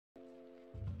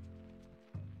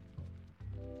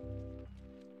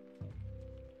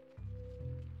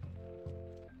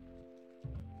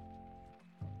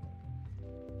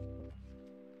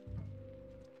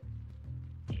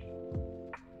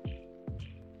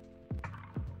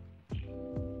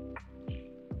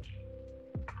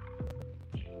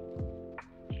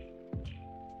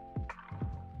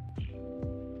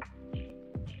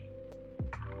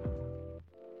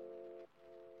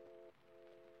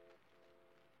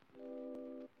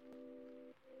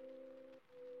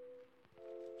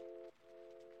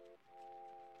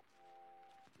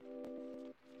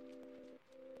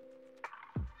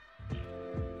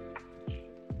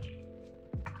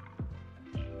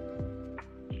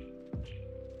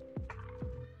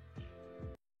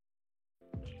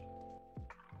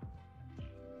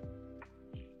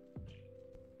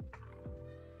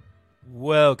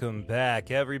Welcome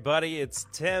back, everybody. It's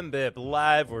TIMBP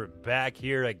Live. We're back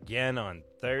here again on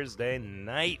Thursday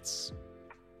nights.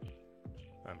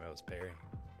 I'm host Perry.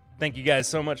 Thank you guys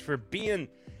so much for being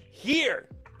here.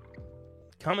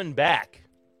 Coming back.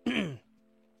 We're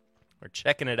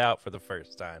checking it out for the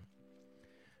first time.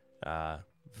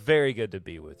 Very good to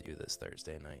be with you this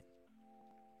Thursday night.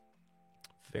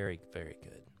 Very, very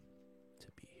good to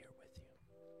be here with you.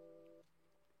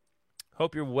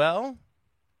 Hope you're well.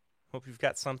 Hope you've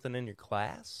got something in your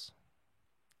class,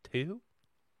 too.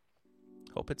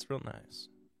 Hope it's real nice.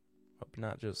 Hope you're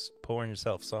not just pouring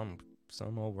yourself some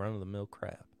old run-of-the-mill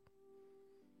crap.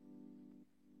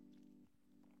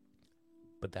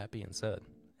 But that being said,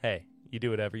 hey, you do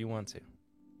whatever you want to.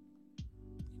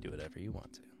 You do whatever you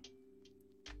want to.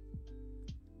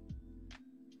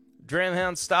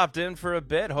 Dramhound stopped in for a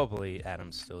bit. Hopefully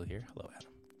Adam's still here. Hello,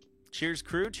 Adam. Cheers,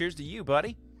 crew. Cheers to you,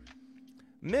 buddy.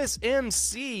 Miss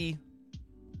MC.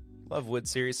 Love Wood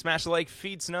Series. Smash the like,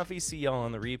 feed Snuffy. See y'all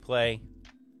on the replay.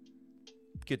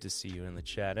 Good to see you in the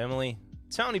chat, Emily.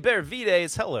 Tony Bear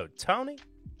V-Days. Hello, Tony.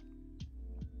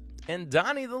 And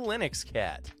Donnie the Linux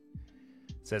Cat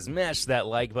says, mash that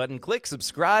like button, click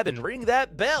subscribe, and ring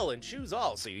that bell, and choose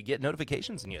all so you get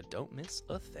notifications and you don't miss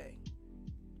a thing.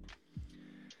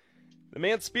 The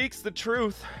man speaks the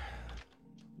truth.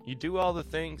 You do all the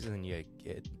things, and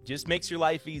it just makes your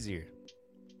life easier,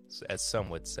 as some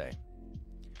would say.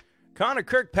 Connor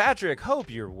Kirkpatrick, hope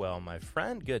you're well, my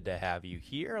friend. Good to have you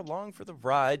here along for the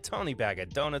ride. Tony Bag of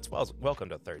Donuts, welcome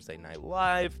to Thursday Night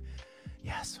Live.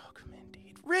 Yes, welcome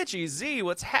indeed. Richie Z,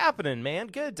 what's happening, man?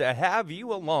 Good to have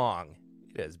you along.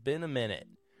 It has been a minute.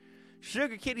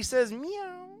 Sugar Kitty says,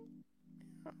 meow.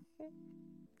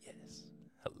 Yes,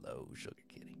 hello, Sugar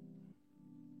Kitty.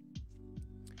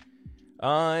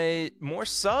 More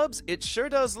subs? It sure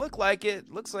does look like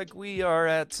it. Looks like we are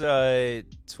at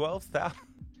 12,000.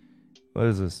 What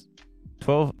is this?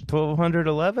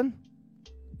 1,211?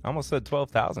 I almost said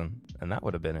 12,000, and that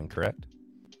would have been incorrect.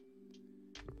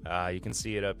 You can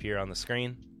see it up here on the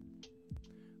screen.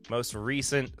 Most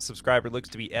recent subscriber looks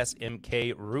to be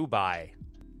SMK Rubai.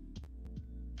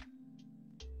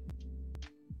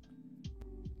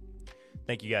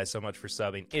 Thank you guys so much for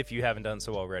subbing. If you haven't done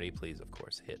so already, please, of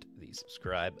course, hit the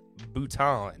subscribe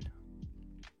button.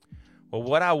 Well,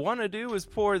 what I want to do is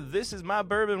pour This Is My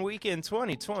Bourbon Weekend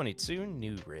 2022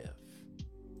 New Riff.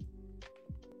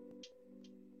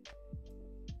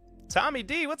 Tommy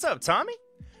D, what's up, Tommy?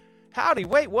 Howdy,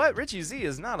 wait, what? Richie Z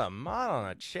is not a mod on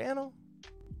a channel?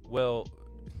 Well,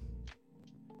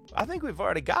 I think we've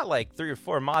already got like 3 or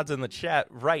 4 mods in the chat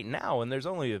right now, and there's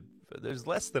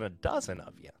less than a dozen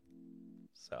of you.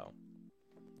 So,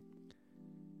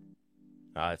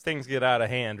 if things get out of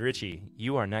hand, Richie,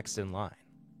 you are next in line.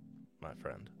 My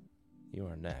friend, you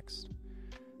are next.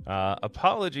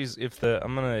 Apologies if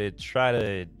I'm gonna try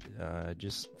to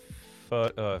just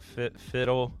fudge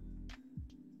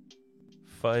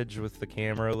with the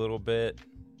camera a little bit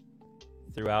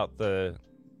throughout the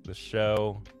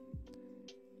show.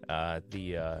 I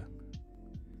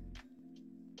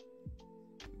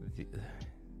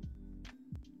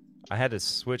had to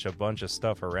switch a bunch of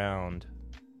stuff around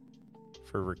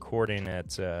for recording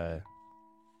at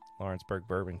Lawrenceburg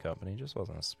Bourbon Company. Just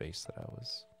wasn't a space that I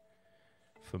was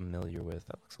familiar with.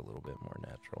 That looks a little bit more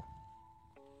natural.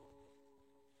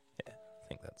 Yeah, I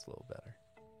think that's a little better.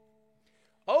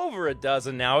 Over a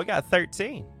dozen now. We got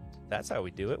 13. That's how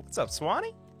we do it. What's up,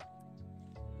 Swanee?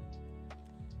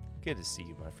 Good to see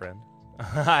you, my friend.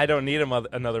 I don't need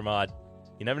another mod.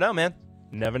 You never know, man.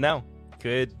 You never know.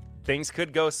 Things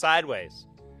could go sideways.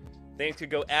 Things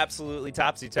could go absolutely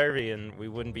topsy-turvy, and we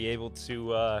wouldn't be able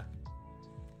to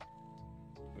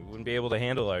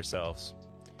handle ourselves.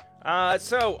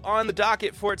 So on the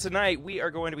docket for tonight, we are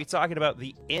going to be talking about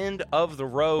the end of the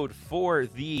road for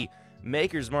the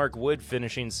Maker's Mark wood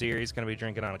finishing series. Going to be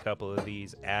drinking on a couple of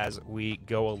these as we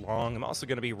go along. I'm also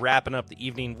going to be wrapping up the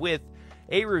evening with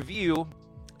a review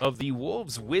of the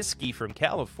Wolves Whiskey from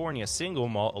California single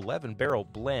malt 11 barrel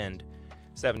blend.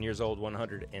 7 years old,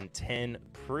 110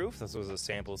 proof. This was a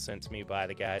sample sent to me by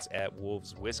the guys at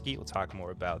Wolves Whiskey. We'll talk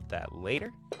more about that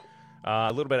later.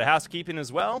 A little bit of housekeeping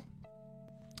as well.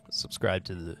 Subscribe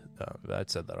to the, I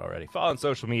said that already. Follow on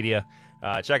social media.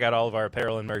 Check out all of our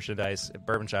apparel and merchandise at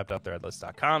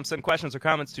bourbonshop.threadless.com. Send questions or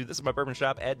comments to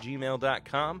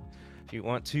thisismybourbonshop@gmail.com. If you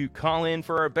want to call in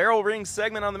for our Barrel Ring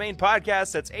segment on the main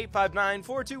podcast, that's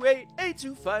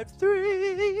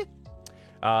 859-428-8253.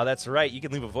 That's right. You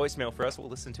can leave a voicemail for us. We'll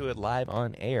listen to it live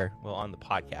on air. Well, on the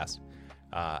podcast,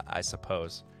 I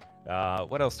suppose.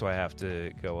 What else do I have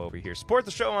to go over here? Support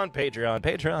the show on Patreon.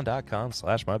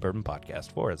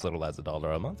 Patreon.com/MyBourbonPodcast. For as little as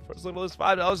 $1 a month. For as little as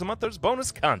 $5 a month, there's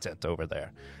bonus content over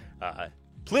there.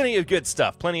 Plenty of good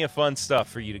stuff. Plenty of fun stuff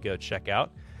for you to go check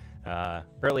out.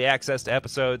 Early access to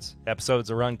episodes.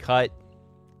 Episodes are uncut.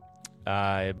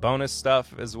 Bonus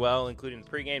stuff as well, including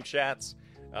pregame chats.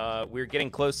 We're getting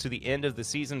close to the end of the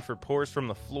season for Pours from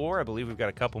the Floor. I believe we've got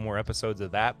a couple more episodes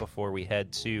of that before we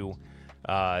head to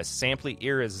Samply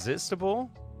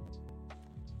Irresistible,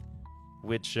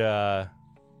 which, oh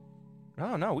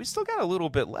no, we still got a little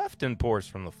bit left in Pours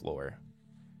from the Floor.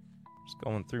 Just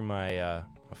going through my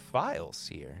files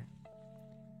here.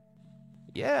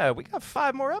 Yeah, we got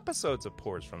 5 more episodes of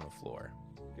Pours from the Floor.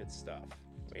 Good stuff.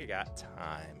 We got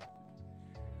time.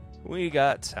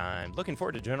 Looking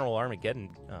forward to General Armageddon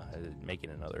making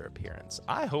another appearance.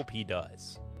 I hope he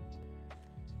does.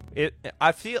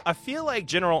 I feel like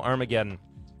General Armageddon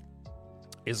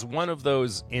is one of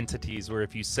those entities where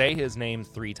if you say his name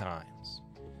 3 times,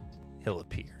 he'll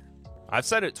appear. I've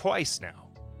said it twice now.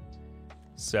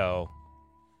 So,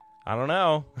 I don't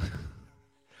know.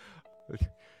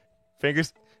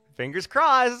 Fingers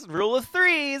crossed. Rule of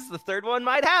 3s. The third one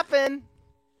might happen.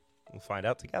 We'll find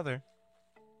out together.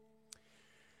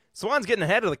 Swan's getting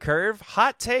ahead of the curve.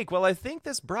 Hot take. Well, I think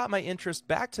this brought my interest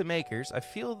back to makers. I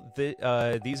feel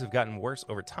that these have gotten worse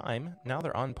over time. Now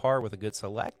they're on par with a good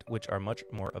select, which are much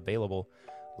more available.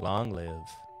 Long live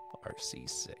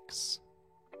RC6.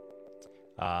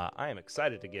 I am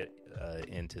excited to get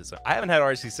into some. I haven't had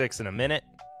RC6 in a minute.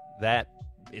 That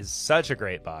is such a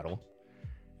great bottle.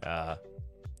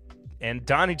 And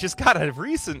Donnie just got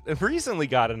recently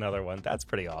got another one. That's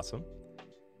pretty awesome.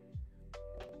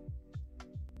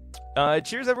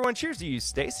 Cheers, everyone. Cheers to you,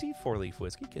 Stacy. 4-Leaf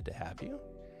Whiskey. Good to have you.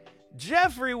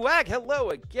 Jeffrey Wack.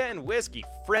 Hello again, Whiskey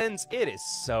friends. It is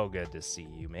so good to see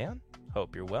you, man.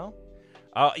 Hope you're well.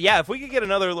 Yeah, if we could get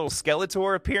another little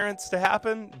Skeletor appearance to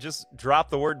happen, just drop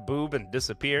the word boob and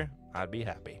disappear, I'd be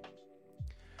happy.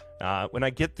 When I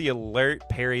get the alert,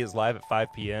 Perry is live at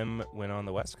 5 p.m. when on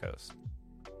the West Coast.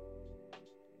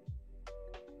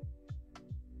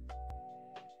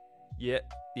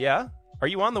 Yeah. Are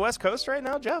you on the West Coast right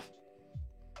now, Jeff?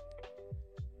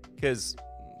 Because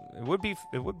it would be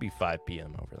 5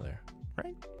 p.m. over there,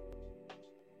 right?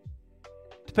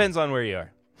 Depends on where you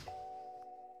are.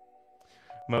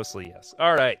 Mostly yes.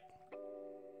 All right.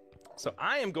 So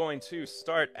I am going to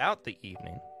start out the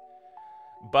evening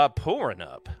by pouring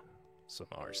up some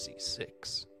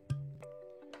RC6,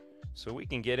 so we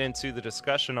can get into the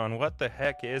discussion on what the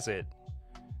heck is it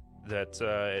that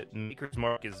Maker's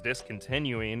Mark is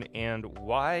discontinuing and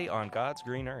why on God's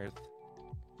green earth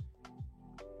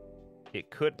it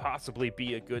could possibly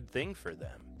be a good thing for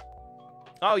them.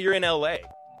 Oh, you're in LA.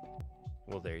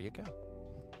 Well, there you go.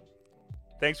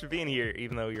 Thanks for being here,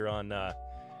 even though you're on the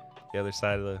other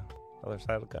side of the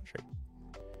country.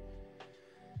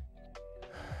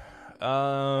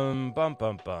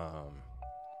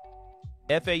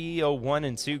 FAE 01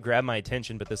 and 2 grabbed my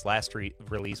attention, but this last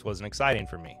release wasn't exciting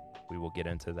for me. We will get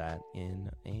into that in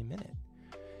a minute.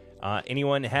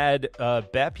 Anyone had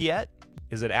BEP yet?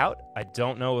 Is it out? I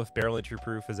don't know if Barrel Entry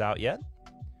Proof is out yet.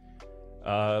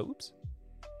 Oops.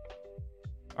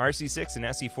 RC6 and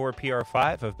SE4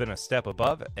 PR5 have been a step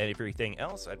above everything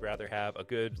else. I'd rather have a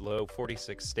good low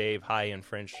 46 stave high-end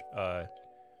French I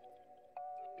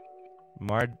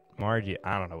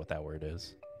don't know what that word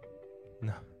is.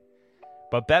 No.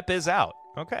 But BEP is out.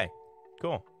 Okay.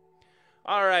 Cool.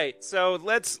 All right. So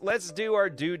let's do our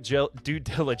due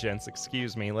diligence,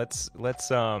 excuse me. Let's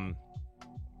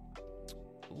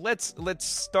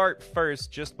start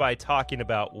first just by talking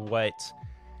about what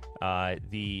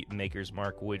the Maker's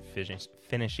Mark wood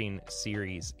finishing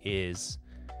series is.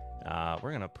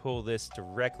 We're going to pull this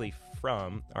directly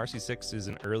from RC6 is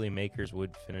an early Maker's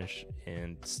wood finish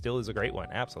and still is a great one.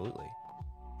 Absolutely.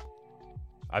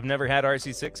 I've never had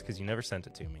RC6 because you never sent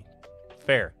it to me.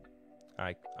 Fair.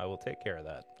 I will take care of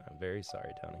that. I'm very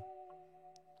sorry, Tony.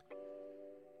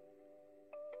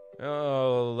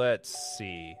 Oh, let's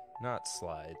see. Not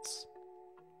slides.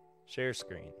 Share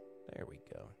screen. There we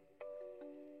go.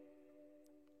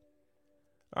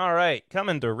 All right,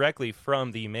 coming directly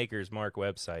from the Maker's Mark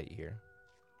website here.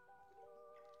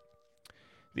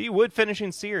 The wood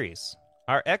finishing series.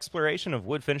 Our exploration of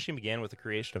wood finishing began with the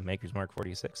creation of Maker's Mark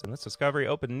 46, and this discovery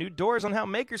opened new doors on how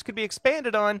makers could be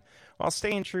expanded on while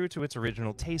staying true to its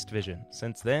original taste vision.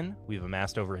 Since then, we've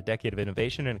amassed over a decade of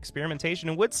innovation and experimentation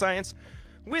in wood science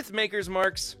with Maker's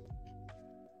Mark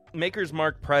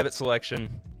private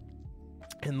selection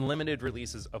and limited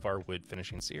releases of our wood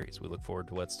finishing series. We look forward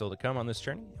to what's still to come on this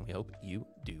journey, and we hope you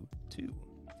do too.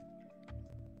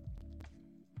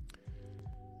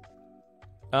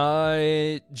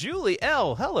 Julie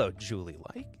L. Hello, Julie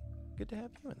Like. Good to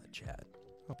have you in the chat.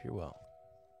 Hope you're well.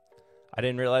 I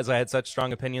didn't realize I had such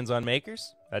strong opinions on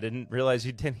makers. I didn't realize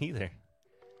you didn't either.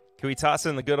 Can we toss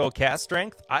in the good old cast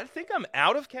strength? I think I'm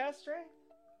out of cast strength.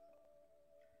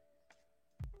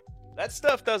 That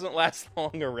stuff doesn't last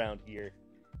long around here.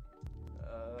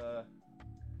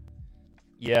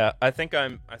 Yeah, I think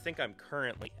I'm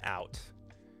currently out.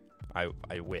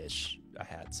 I wish I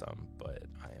had some, but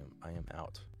I am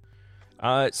out.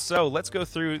 So let's go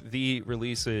through the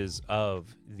releases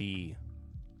of the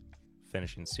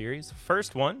finishing series.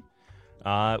 First one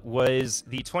was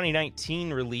the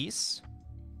 2019 release.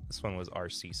 This one was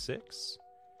RC6.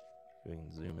 We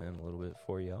can zoom in a little bit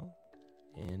for y'all.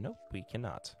 And nope, we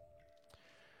cannot.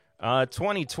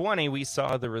 2020, we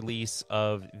saw the release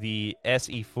of the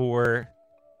SE4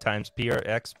 times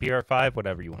PRX, PR5,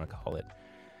 whatever you want to call it.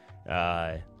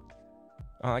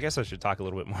 I guess I should talk a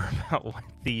little bit more about what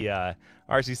the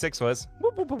RC6 was.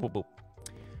 Boop, boop, boop, boop,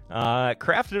 boop.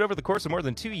 Crafted over the course of more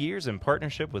than 2 years in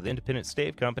partnership with independent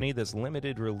stave company, this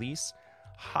limited release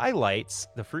highlights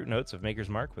the fruit notes of Maker's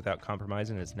Mark without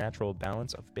compromising its natural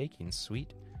balance of baking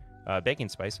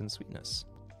spice and sweetness.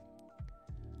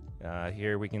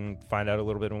 Here we can find out a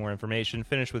little bit more information.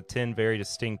 Finished with 10 very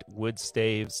distinct wood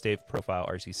stave profile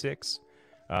RC6.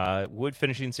 Wood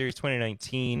Finishing Series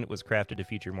 2019 was crafted to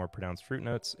feature more pronounced fruit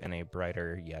notes and a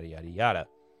brighter yada yada yada.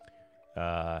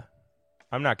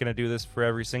 I'm not going to do this for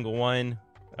every single one.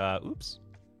 Oops.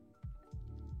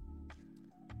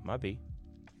 Might be.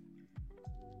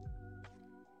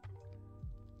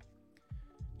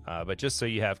 But just so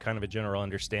you have kind of a general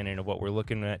understanding of what we're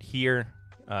looking at here,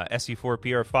 SE4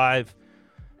 PR5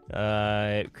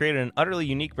 created an utterly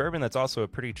unique bourbon that's also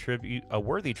a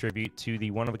worthy tribute to the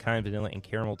one-of-a-kind vanilla and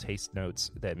caramel taste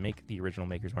notes that make the original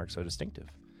Maker's Mark so distinctive.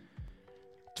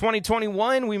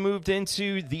 2021, we moved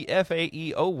into the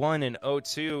FAE 01 and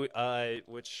 02,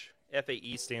 which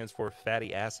FAE stands for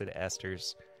fatty acid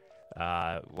esters,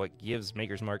 what gives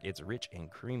Maker's Mark its rich and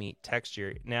creamy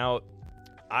texture. Now,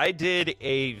 I did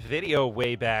a video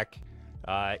way back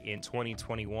in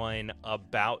 2021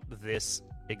 about this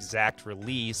exact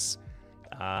release,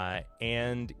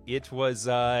 and it was,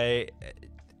 I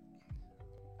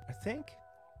think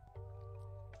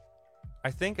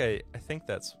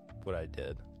that's what I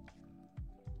did.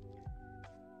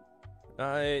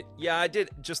 Yeah, I did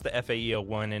just the FAE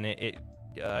 01, and it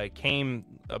came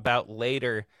about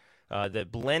later that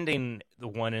blending the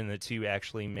 1 and the 2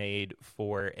 actually made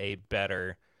for a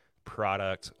better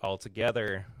product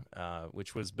altogether,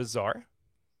 which was bizarre,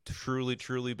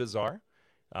 truly bizarre,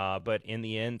 but in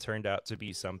the end turned out to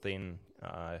be something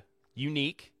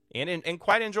unique and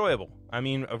quite enjoyable. I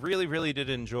mean, I really did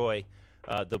enjoy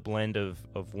the blend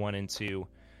of 1 and 2.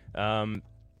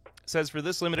 Says, for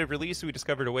this limited release, we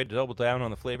discovered a way to double down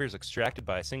on the flavors extracted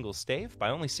by a single stave. By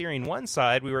only searing one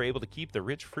side, we were able to keep the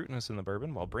rich fruitiness in the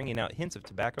bourbon while bringing out hints of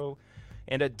tobacco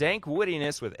and a dank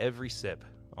woodiness with every sip.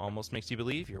 Almost makes you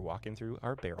believe you're walking through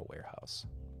our barrel warehouse.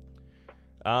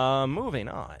 Moving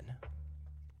on.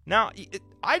 Now,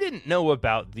 I didn't know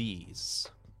about these.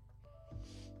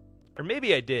 Or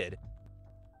maybe I did.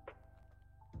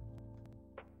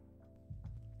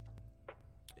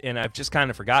 And I've just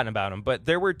kind of forgotten about them. But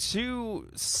there were 2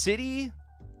 city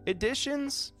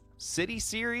editions, city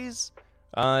series,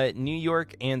 New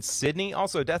York and Sydney.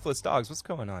 Also, Deathless Dogs. What's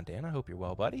going on, Dan? I hope you're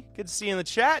well, buddy. Good to see you in the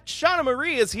chat. Shauna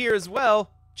Marie is here as well.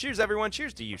 Cheers, everyone.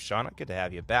 Cheers to you, Shauna. Good to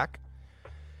have you back.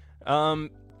 I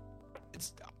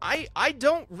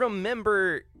don't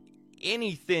remember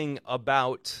anything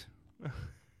about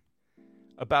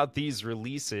these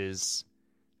releases,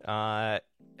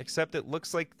 except it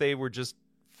looks like they were just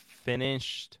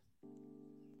finished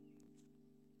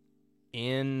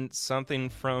in something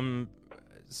from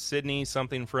Sydney,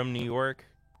 something from New York.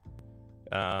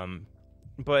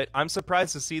 But I'm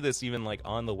surprised to see this even like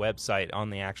on the website, on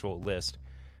the actual list.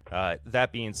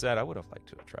 That being said, I would have liked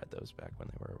to have tried those back when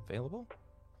they were available.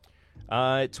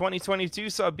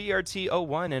 2022 saw BRT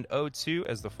 01 and 02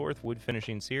 as the 4th wood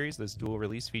finishing series. This dual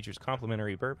release features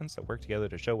complementary bourbons that work together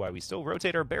to show why we still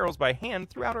rotate our barrels by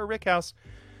hand throughout our rickhouse,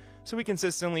 so we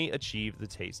consistently achieve the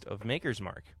taste of Maker's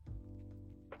Mark.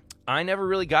 I never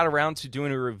really got around to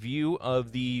doing a review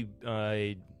of the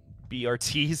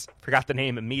BRTs, forgot the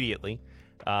name immediately,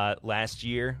 last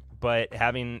year, but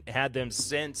having had them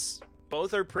since,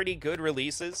 both are pretty good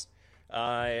releases.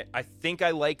 I think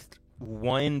I liked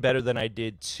 1 better than I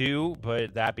did 2,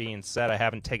 but that being said, I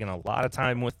haven't taken a lot of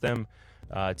time with them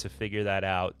to figure that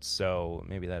out, so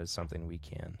maybe that is something we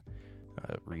can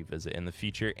revisit in the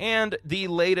future. And the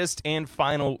latest and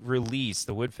final release,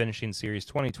 the Wood Finishing Series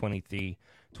 2023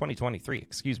 2023,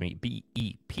 excuse me,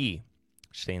 BEP,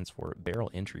 stands for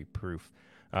Barrel Entry Proof.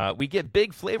 We get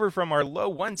big flavor from our low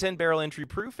 110 barrel entry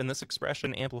proof, and this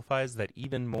expression amplifies that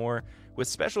even more with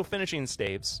special finishing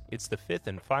staves. It's the 5th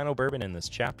and final bourbon in this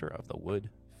chapter of the wood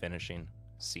finishing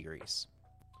series.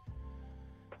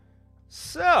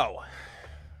 So,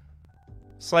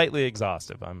 slightly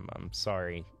exhaustive. I'm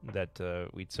sorry that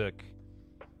we took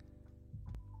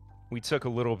a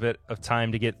little bit of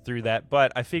time to get through that,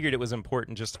 but I figured it was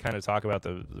important just to kind of talk about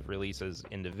the releases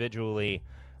individually.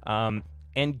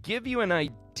 And give you an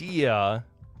idea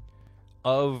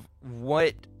of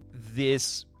what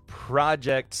this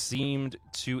project seemed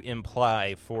to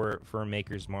imply for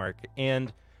Maker's Mark.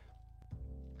 And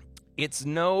it's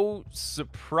no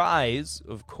surprise,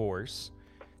 of course,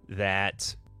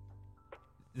 that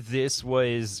this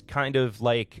was kind of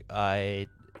like an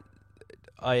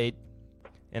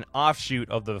offshoot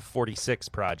of the 46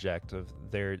 project, of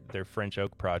their French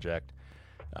Oak project,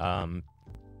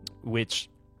 which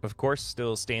of course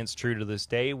still stands true to this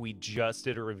day. We just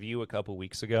did a review a couple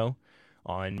weeks ago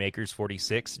on Maker's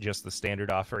 46, just the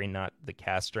standard offering, not the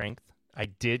cast strength. I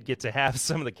did get to have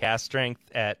some of the cast strength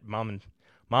at Mama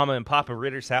and Papa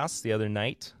Ritter's house the other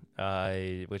night,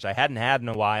 which I hadn't had in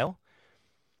a while,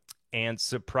 and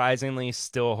surprisingly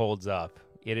still holds up.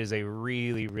 It is a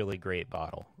really, really great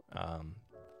bottle.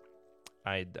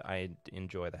 I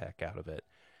enjoy the heck out of it.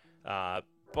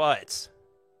 But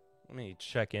let me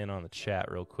check in on the chat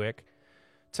real quick.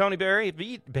 Tony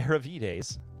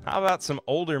Baravides, how about some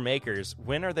older makers?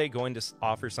 When are they going to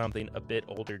offer something a bit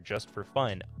older just for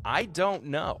fun? I don't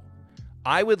know.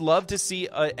 I would love to see,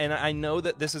 and I know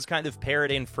that this is kind of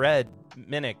parroting Fred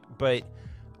Minnick, but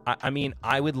I mean,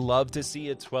 I would love to see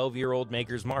a 12-year-old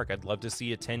Maker's Mark. I'd love to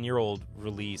see a 10-year-old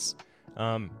release.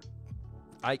 I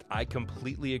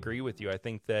completely agree with you. I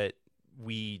think that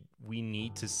we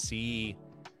need to see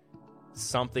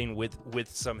something with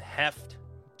some heft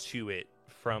to it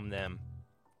from them.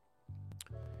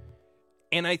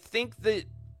 And I think that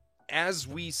as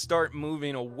we start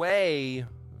moving away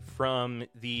from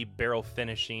the barrel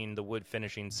finishing, the wood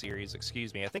finishing series,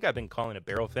 excuse me, I think I've been calling it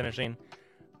barrel finishing.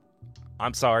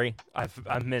 I'm sorry. I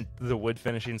meant the wood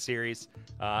finishing series.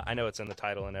 I know it's in the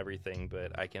title and everything,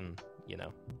 but I can,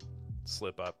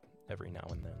 slip up every now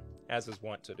and then, as is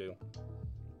wont to do.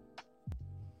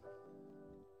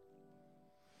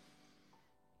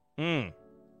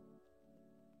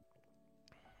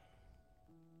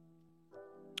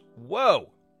 Whoa.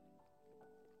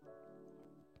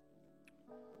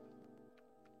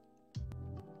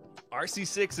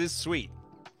 RC6 is sweet.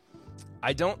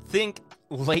 I don't think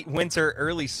late winter,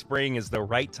 early spring is the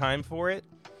right time for it.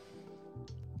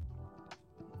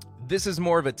 This is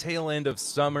more of a tail end of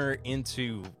summer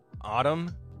into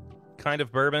autumn kind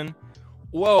of bourbon.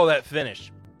 Whoa, that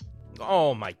finish.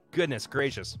 Oh my goodness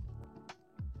gracious.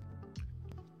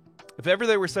 If ever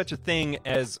there were such a thing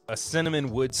as a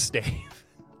cinnamon wood stave,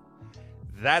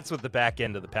 that's what the back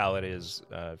end of the palate is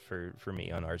for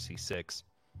me on RC6.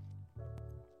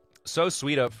 So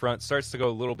sweet up front, starts to go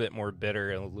a little bit more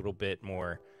bitter and a little bit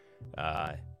more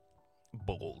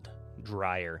bold,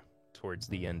 drier towards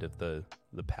the end of the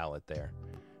palate there.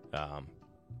 But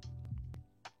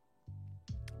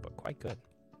quite good.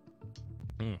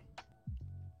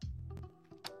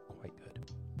 Quite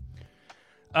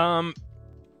good.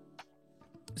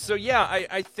 So yeah,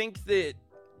 I think that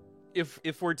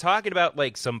if we're talking about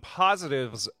like some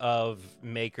positives of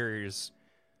makers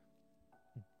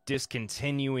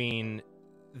discontinuing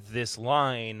this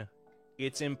line,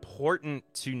 it's important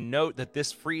to note that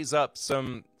this frees up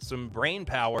some brain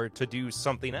power to do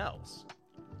something else.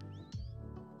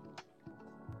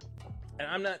 And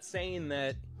I'm not saying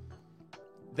that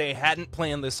they hadn't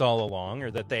planned this all along,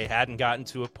 or that they hadn't gotten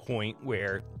to a point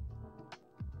where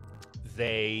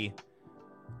they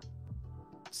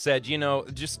said,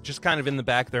 just kind of in the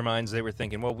back of their minds, they were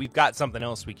thinking, well, we've got something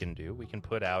else we can do. We can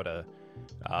put out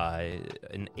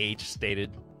an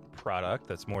age-stated product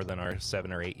that's more than our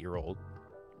 7 or 8 year old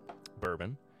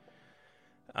bourbon.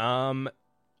 And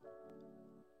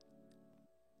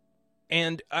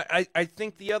I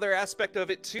think the other aspect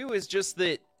of it too is just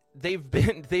that they've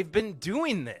been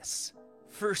doing this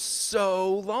for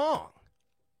so long.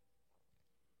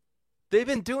 They've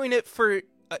been doing it for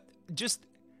just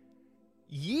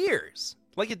years,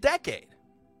 like a decade,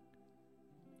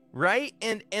 right?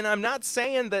 And I'm not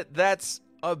saying that that's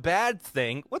a bad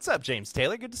thing. What's up, James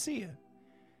Taylor? Good to see you.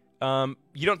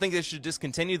 You don't think they should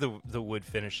discontinue the wood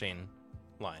finishing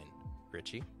line,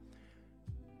 Richie?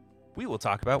 We will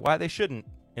talk about why they shouldn't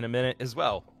in a minute as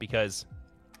well, because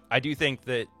I do think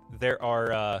that there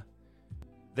are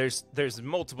there's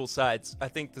multiple sides. I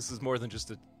think this is more than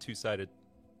just a two-sided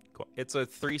coin. It's a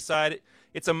three-sided.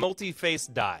 It's a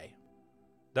multi-faced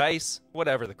dice,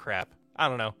 whatever the crap. I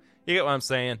don't know. You get what I'm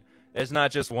saying? There's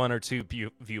not just one or two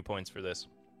viewpoints for this.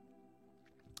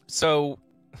 So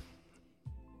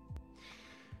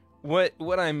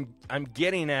what I'm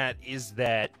getting at is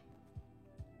that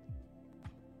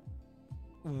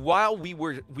while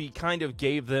we kind of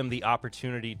gave them the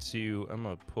opportunity to, I'm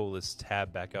going to pull this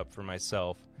tab back up for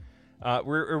myself,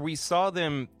 where we saw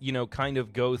them, kind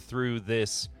of go through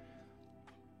this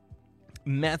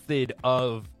method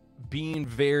of being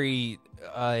very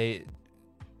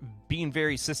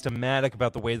systematic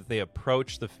about the way that they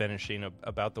approach the finishing,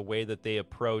 about the way that they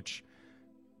approach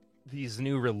these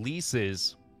new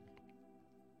releases.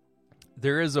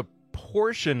 There is a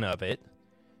portion of it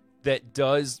that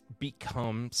does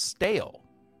become stale.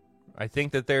 I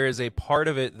think that there is a part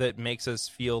of it that makes us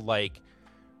feel like,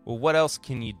 well, what else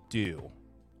can you do?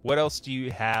 What else do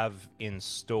you have in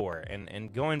store?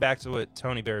 And going back to what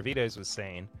Tony Benavides was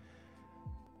saying,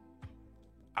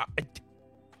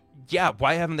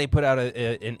 why haven't they put out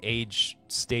an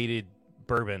age-stated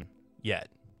bourbon yet?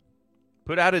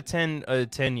 Put out a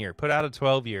 10-year, put out a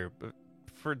 12-year.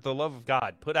 For the love of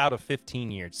God, put out a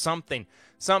 15-year, something.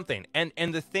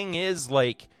 And the thing is,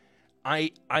 like,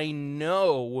 I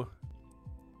know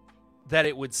that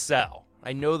it would sell.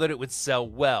 I know that it would sell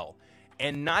well.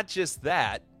 And not just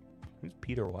that. Who's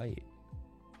Peter White?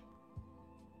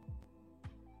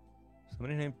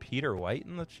 Somebody named Peter White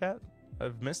in the chat?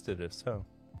 I've missed it if so.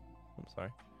 I'm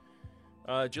sorry.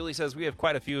 Julie says, we have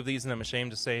quite a few of these, and I'm ashamed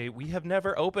to say we have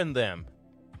never opened them.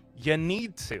 You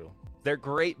need to. They're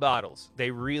great bottles. They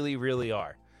really, really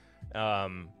are. I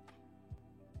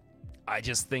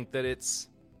just think that it's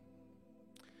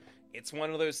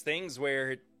one of those things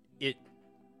where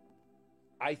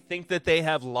I think that they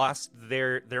have lost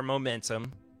their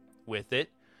momentum with it.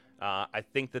 I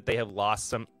think that they have lost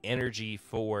some energy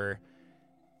for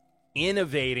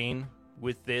innovating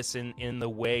with this in the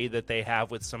way that they have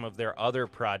with some of their other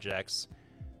projects.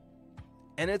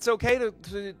 And it's okay to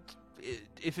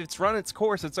if it's run its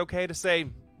course, it's okay to say,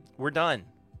 we're done.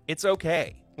 It's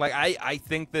okay. Like, I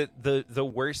think that the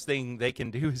worst thing they can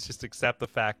do is just accept the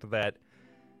fact that,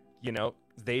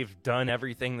 they've done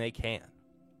everything they can.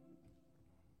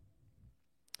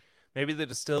 Maybe the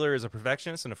distiller is a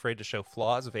perfectionist and afraid to show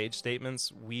flaws of age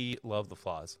statements. We love the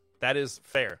flaws. That is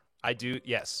fair. I do,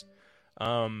 yes.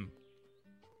 I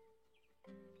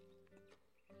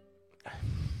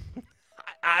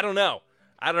don't know.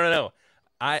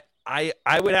 I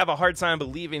would have a hard time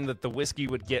believing that the whiskey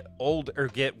would get old or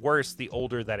get worse the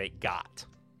older that it got.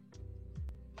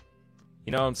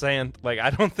 You know what I'm saying? Like, I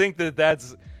don't think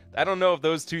that's... I don't know if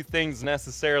those two things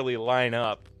necessarily line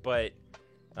up, but...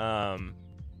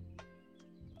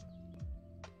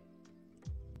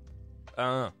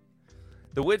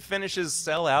 the wood finishes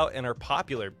sell out and are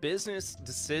popular. Business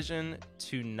decision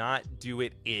to not do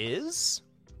it is...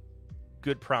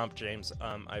 Good prompt, James.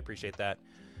 I appreciate that.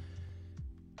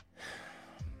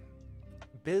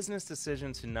 Business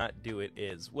decision to not do it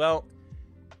is, well,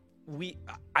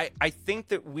 I think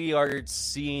that we are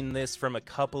seeing this from a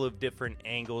couple of different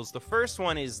angles. The first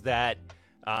one is that,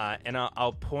 and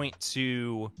I'll point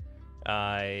to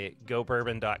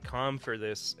gobourbon.com for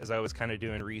this, as I was kind of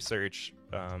doing research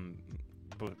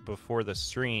before the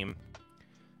stream,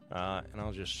 and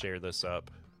I'll just share this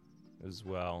up as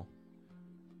well.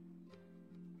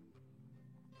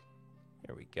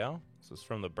 There we go. This is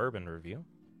from the Bourbon Review.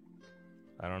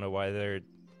 I don't know why the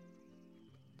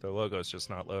logo's just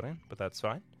not loading, but that's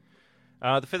fine.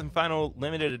 The fifth and final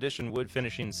limited edition wood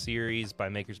finishing series by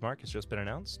Maker's Mark has just been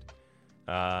announced.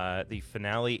 The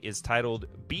finale is titled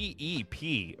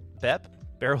BEP,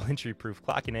 Barrel Entry Proof,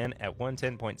 clocking in at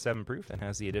 110.7 proof, and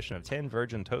has the addition of 10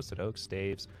 virgin toasted oak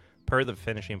staves per the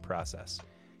finishing process.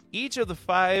 Each of the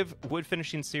 5 wood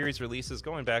finishing series releases,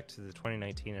 going back to the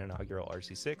 2019 inaugural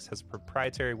RC6, has a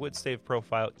proprietary wood stave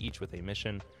profile, each with a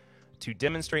mission to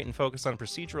demonstrate and focus on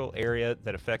procedural area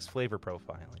that affects flavor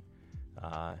profiling.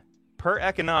 Per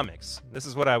economics, this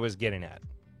is what I was getting at.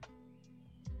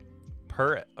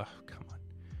 Per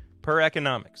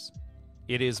economics,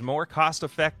 it is more cost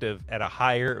effective at a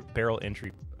higher barrel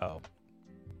entry.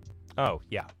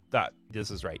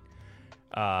 This is right.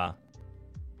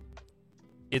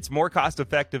 It's more cost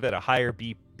effective at a higher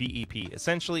BEP.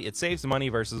 Essentially, it saves money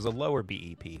versus a lower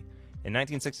BEP. In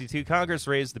 1962, Congress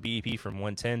raised the BEP from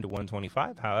 110 to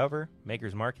 125. However,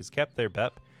 Maker's Mark has kept their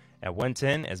BEP at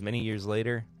 110 as many years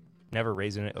later, never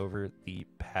raising it over the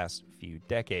past few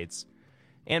decades.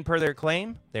 And per their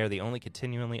claim, they are the only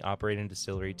continually operating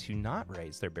distillery to not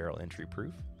raise their barrel entry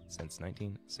proof since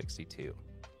 1962.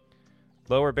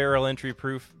 Lower barrel entry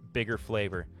proof, bigger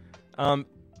flavor.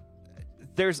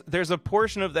 There's a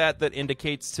portion of that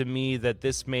indicates to me that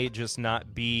this may just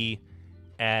not be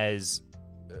as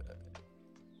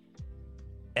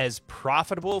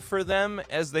profitable for them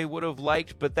as they would have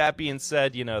liked. But that being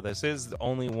said, this is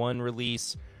only one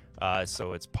release,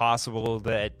 so it's possible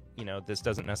that this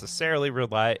doesn't necessarily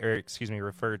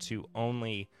refer to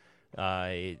only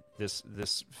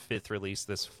this fifth release,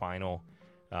 this final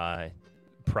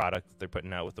product that they're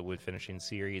putting out with the wood finishing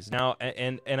series. Now,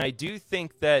 and I do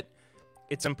think that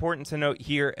it's important to note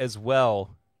here as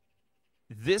well,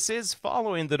 this is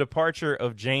following the departure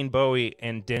of Jane Bowie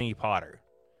and Denny Potter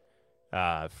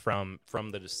from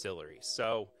the distillery.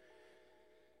 So,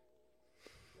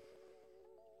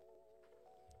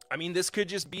 I mean, this could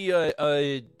just be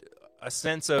a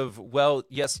sense of, well,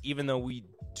 yes, even though we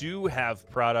do have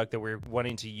product that we're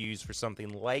wanting to use for something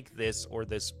like this or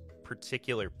this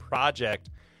particular project,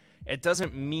 it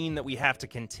doesn't mean that we have to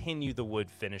continue the wood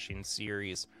finishing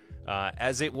series.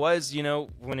 As it was,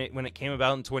 when it came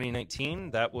about in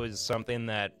 2019, that was something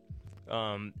that,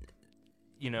 that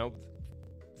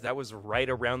was right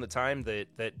around the time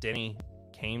that Denny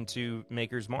came to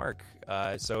Maker's Mark.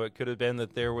 So it could have been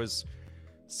that there was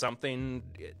something,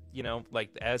 like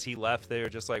as he left, they were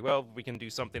just like, well, we can do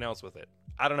something else with it.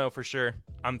 I don't know for sure.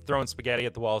 I'm throwing spaghetti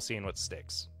at the wall, seeing what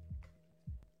sticks.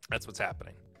 That's what's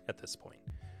happening at this point.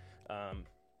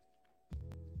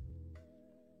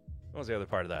 What was the other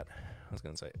part of that? I was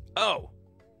going to say, oh,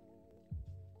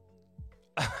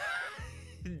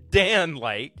 Dan,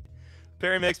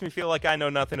 Perry makes me feel like I know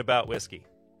nothing about whiskey.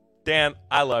 Dan,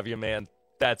 I love you, man.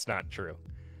 That's not true.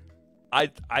 I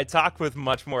talk with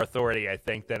much more authority, I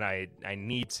think, than I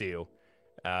need to.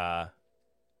 But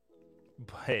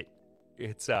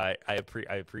it's I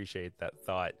appreciate that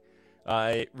thought.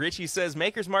 Richie says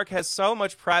Maker's Mark has so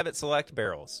much private select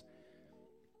barrels.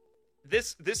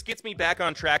 This gets me back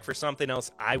on track for something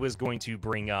else I was going to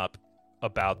bring up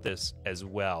about this as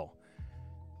well.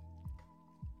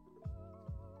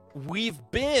 We've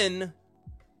been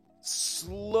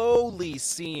slowly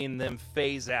seeing them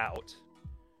phase out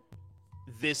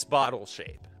this bottle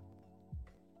shape.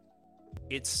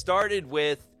 It started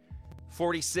with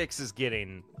 46 is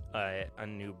getting a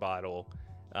new bottle.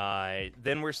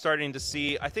 Then we're starting to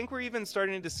see, I think we're even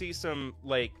starting to see some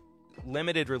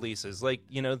limited releases, the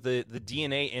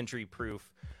DNA entry proof,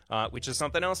 which is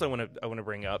something else I want to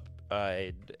bring up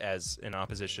as an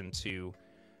opposition to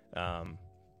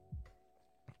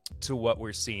what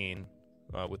we're seeing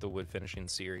with the wood finishing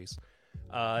series.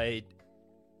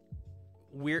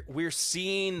 We're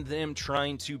seeing them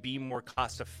trying to be more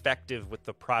cost effective with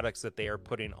the products that they are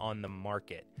putting on the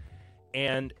market,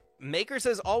 and Maker's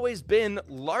has always been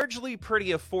largely pretty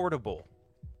affordable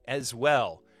as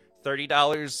well. $30,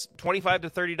 $25 to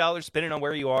 $30, depending on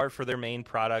where you are for their main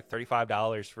product.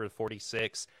 $35 for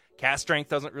 46. Cast strength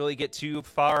doesn't really get too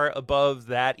far above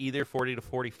that either, 40 to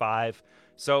 45.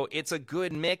 So it's a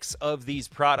good mix of these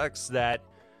products that,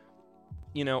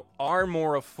 are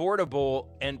more affordable,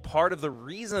 and part of the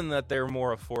reason that they're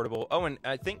more affordable. Oh, and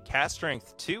I think cast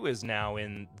strength too is now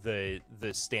in the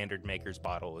standard Maker's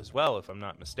bottle as well, if I'm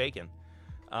not mistaken.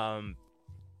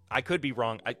 I could be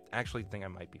wrong. I actually think I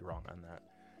might be wrong on that.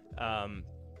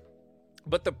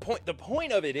 But the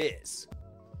point of it is,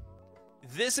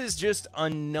 this is just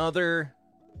another.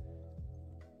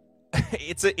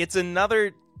 It's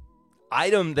another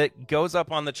item that goes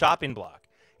up on the chopping block.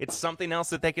 It's something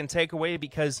else that they can take away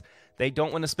because they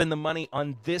don't want to spend the money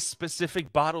on this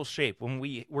specific bottle shape. When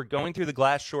we were going through the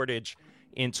glass shortage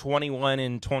in 21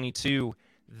 and 22,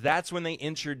 that's when they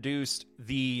introduced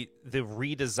the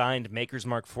redesigned Maker's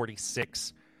Mark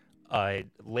 46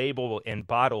 label and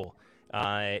bottle.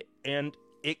 And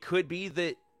it could be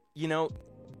that,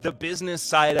 the business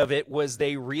side of it was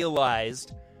they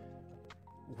realized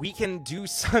we can do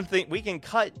something, we can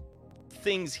cut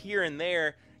things here and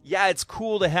there. Yeah, it's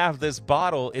cool to have this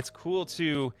bottle. It's cool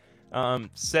to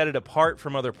set it apart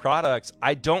from other products.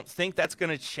 I don't think that's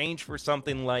going to change for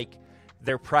something like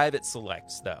their private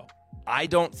selects, though. I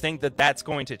don't think that that's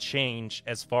going to change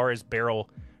as far as bottle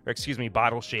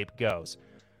shape goes.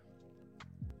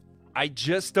 I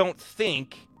just don't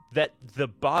think that the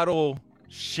bottle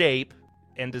shape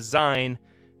and design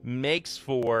makes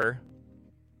for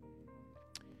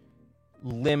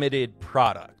limited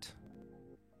product,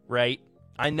 right?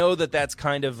 I know that that's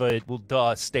kind of a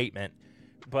duh statement,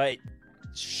 but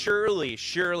surely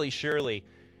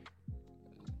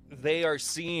they are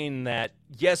seeing that,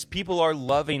 yes, people are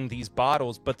loving these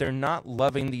bottles, but they're not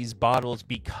loving these bottles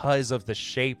because of the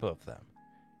shape of them.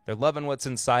 They're loving what's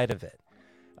inside of it.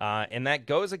 And that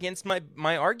goes against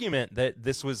my argument that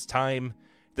this was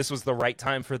the right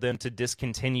time for them to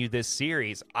discontinue this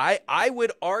series. I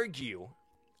would argue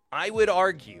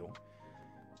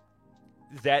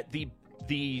that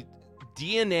the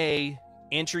DNA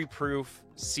entry proof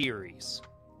series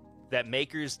that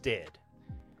Makers did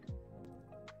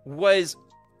was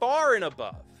far and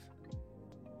above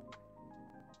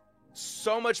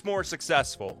so much more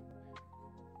successful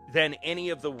than any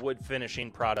of the wood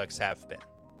finishing products have been.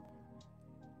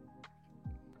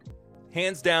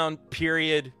 Hands down,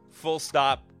 period, full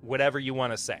stop, whatever you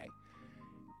want to say.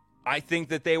 I think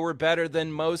that they were better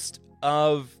than most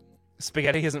of...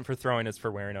 Spaghetti isn't for throwing, it's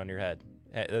for wearing on your head.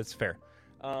 That's fair.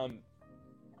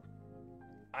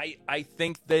 I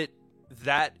think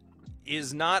that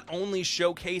is not only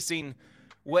showcasing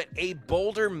what a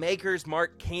bolder Maker's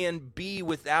Mark can be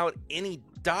without any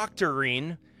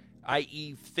doctoring,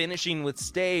 i.e. finishing with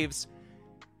staves,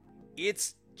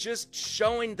 it's just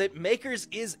showing that Makers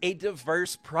is a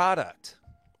diverse product.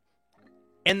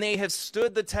 And they have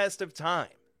stood the test of time.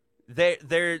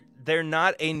 They're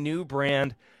not a new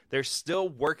brand. They're still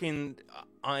working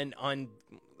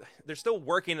they're still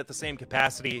working at the same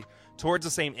capacity towards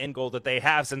the same end goal that they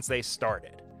have since they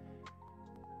started.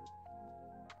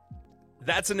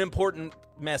 That's an important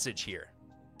message here,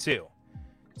 too.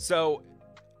 So,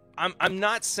 I'm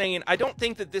not saying... I don't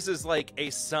think that this is like a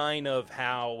sign of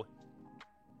how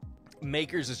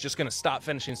Makers is just going to stop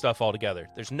finishing stuff altogether.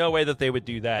 There's no way that they would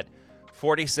do that.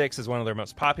 46 is one of their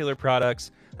most popular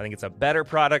products. I think it's a better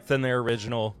product than their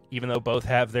original, even though both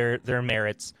have their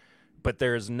merits. But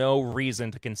there's no reason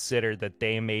to consider that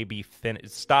they may be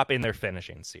stopping their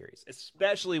finishing series,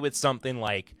 especially with something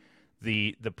like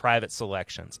the private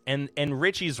selections. And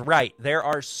Richie's right. There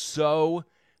are so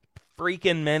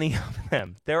freaking many of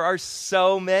them. There are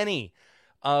so many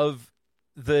of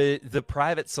the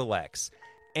private selects.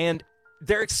 And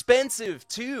they're expensive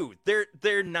too. They're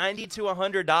 $90 to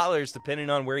 $100 depending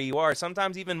on where you are.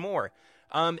 Sometimes even more.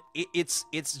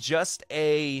 It's just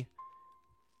a.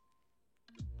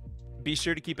 Be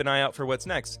sure to keep an eye out for what's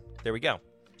next. There we go.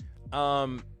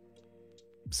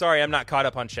 Sorry, I'm not caught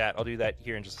up on chat. I'll do that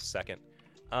here in just a second.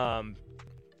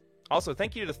 Also,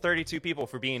 thank you to 32 people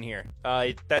for being here.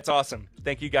 That's awesome.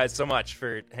 Thank you guys so much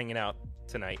for hanging out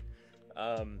tonight.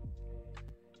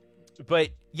 But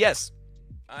yes,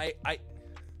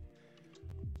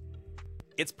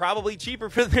 it's probably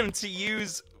cheaper for them to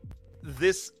use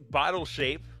this bottle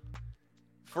shape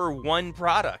for one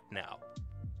product now.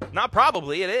 Not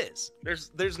probably, it is.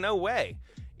 There's no way.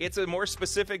 It's a more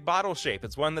specific bottle shape.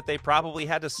 It's one that they probably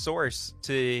had to source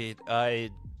to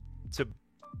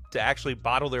actually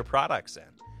bottle their products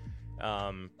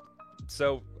in.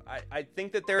 So I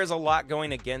think that there is a lot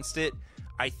going against it.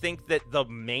 I think that the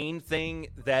main thing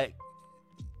that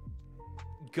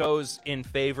goes in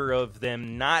favor of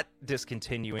them not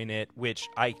discontinuing it, which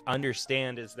I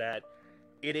understand, is that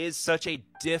it is such a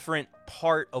different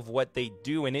part of what they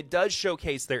do, and it does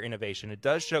showcase their innovation. It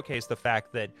does showcase the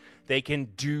fact that they can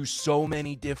do so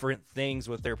many different things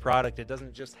with their product. It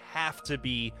doesn't just have to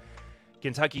be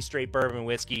Kentucky straight bourbon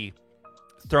whiskey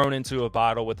thrown into a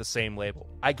bottle with the same label.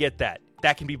 I get that.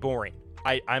 That can be boring.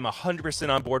 I'm 100%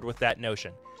 on board with that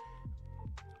notion.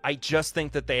 I just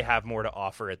think that they have more to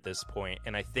offer at this point,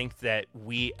 and I think that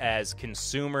we as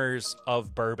consumers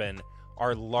of bourbon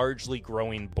are largely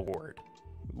growing bored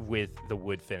with the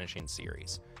wood finishing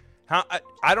series.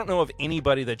 I don't know of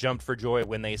anybody that jumped for joy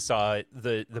when they saw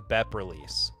the BEP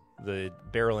release, the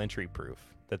barrel entry proof,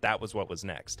 that was what was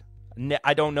next.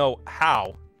 I don't know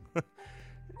how.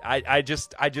 I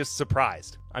just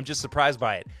surprised. I'm just surprised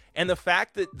by it. And the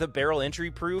fact that the barrel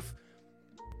entry proof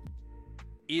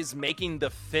is making the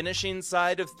finishing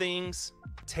side of things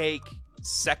take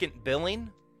second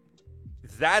billing,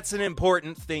 that's an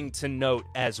important thing to note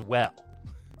as well.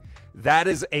 That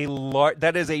is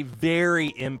a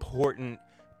very important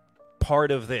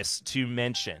part of this to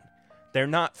mention. They're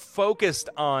not focused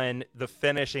on the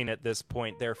finishing at this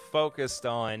point. They're focused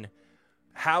on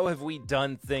how have we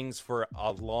done things for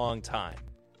a long time?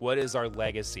 What is our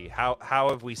legacy? How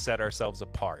have we set ourselves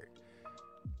apart?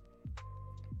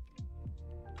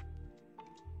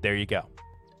 There you go.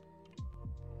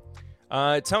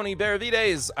 Tony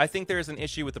Benavides, I think there's an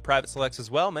issue with the private selects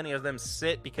as well. Many of them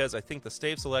sit because I think the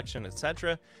stave selection,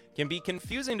 etc., can be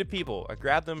confusing to people. I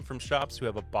grab them from shops who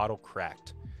have a bottle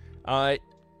cracked. That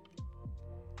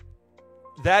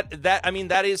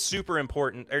is super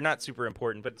important, or not super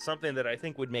important, but something that I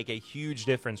think would make a huge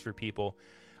difference for people.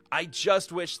 I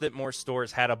just wish that more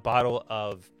stores had a bottle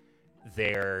of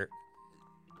their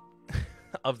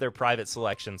private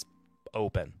selections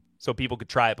open so people could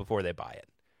try it before they buy it.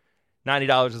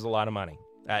 $90 is a lot of money.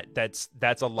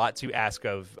 That's a lot to ask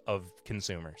of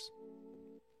consumers.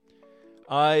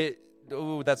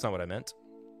 That's not what I meant.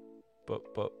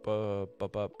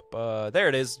 There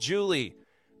it is. Julie.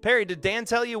 Perry, did Dan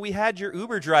tell you we had your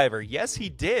Uber driver? Yes, he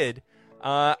did.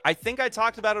 I think I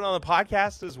talked about it on the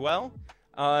podcast as well.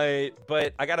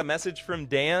 But I got a message from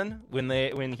Dan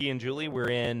when he and Julie were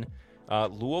in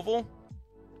Louisville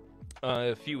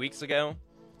a few weeks ago,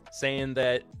 saying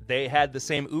that they had the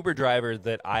same Uber driver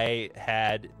that I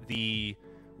had the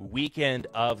weekend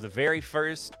of the very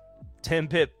first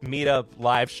TIMBP meetup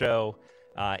live show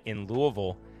in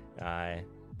Louisville,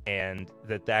 and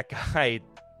that guy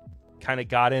kind of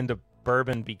got into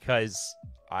bourbon because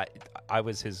I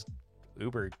was his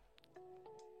Uber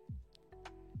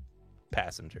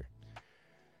passenger.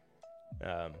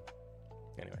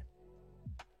 Anyway,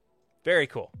 very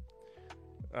cool.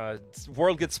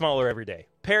 World gets smaller every day.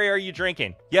 Perry, are you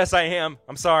drinking? Yes, I am.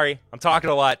 I'm sorry. I'm talking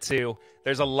a lot too.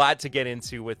 There's a lot to get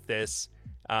into with this.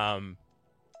 A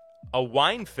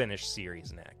wine finish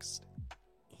series next.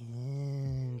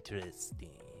 Interesting.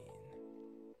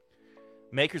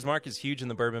 Maker's Mark is huge in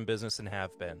the bourbon business and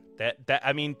have been.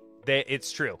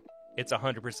 It's true. It's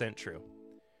 100% true.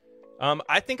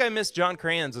 I think I missed John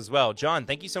Crayons as well. John,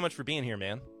 thank you so much for being here,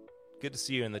 man. Good to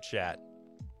see you in the chat.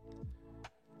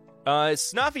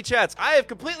 Snuffy Chats, I have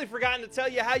completely forgotten to tell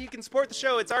you how you can support the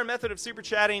show. It's our method of super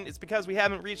chatting. It's because we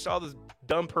haven't reached all the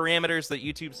dumb parameters that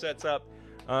YouTube sets up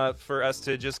for us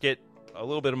to just get a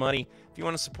little bit of money. If you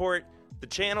want to support the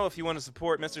channel, if you want to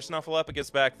support Mr.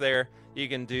 Snuffleupagus back there, you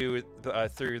can do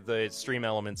through the Stream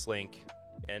Elements link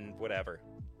and whatever.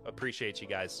 Appreciate you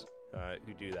guys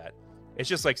who do that. It's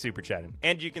just like super chatting.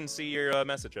 And you can see your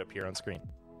message up here on screen,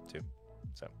 too.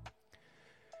 So,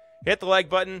 hit the like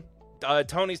button.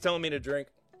 Tony's telling me to drink.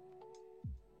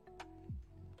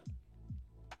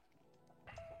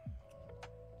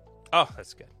 Oh,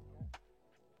 that's good.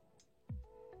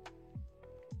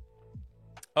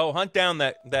 Oh, hunt down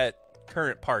that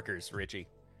current Parker's, Richie.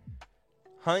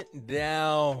 Hunt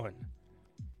down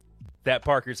that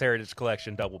Parker's Heritage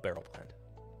Collection Double Barrel Blend.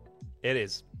 It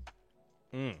is.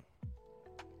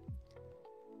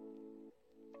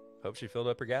 Hope she filled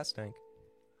up her gas tank.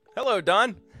 Hello,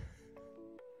 Don.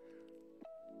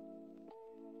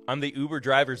 I'm the Uber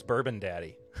driver's bourbon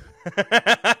daddy.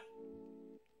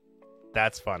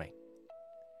 That's funny.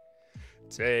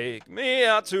 Take me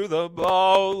out to the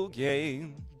ball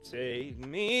game. Take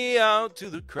me out to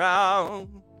the crowd.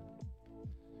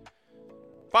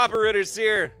 Papa Ritter's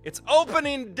here. It's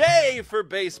opening day for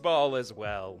baseball as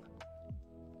well.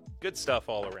 Good stuff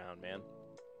all around, man.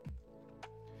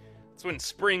 It's when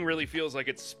spring really feels like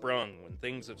it's sprung. When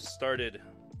things have started...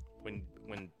 When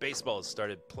baseball has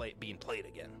started being played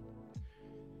again.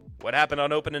 What happened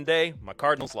on opening day? My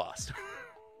Cardinals lost.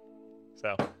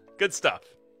 So, good stuff.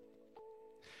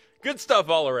 Good stuff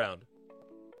all around.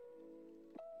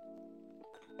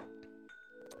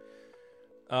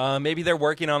 Maybe they're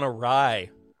working on a rye.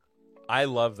 I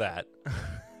love that.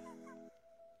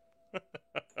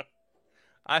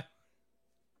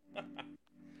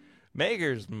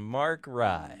 Maker's Mark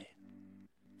Rye.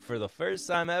 For the first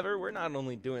time ever, we're not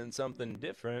only doing something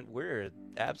different, we're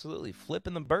absolutely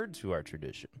flipping the bird to our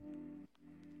tradition.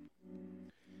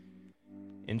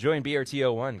 Enjoying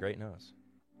BRT01, great nose.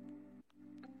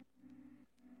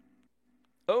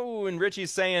 Oh, and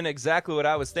Richie's saying exactly what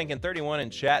I was thinking. 31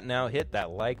 in chat now. Hit that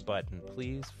like button.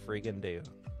 Please friggin' do.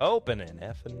 Opening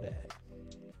effing day.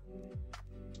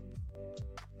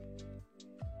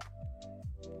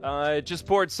 Just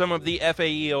poured some of the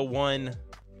FAE01.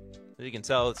 As you can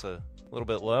tell, it's a little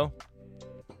bit low.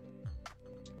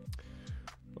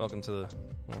 Welcome to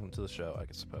the show, I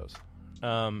suppose.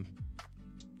 I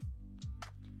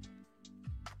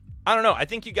don't know. I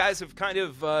think you guys have kind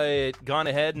of gone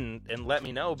ahead and let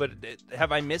me know, but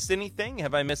have I missed anything?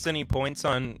 Have I missed any points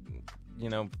on,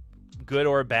 good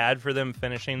or bad for them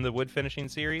finishing the wood finishing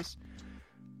series?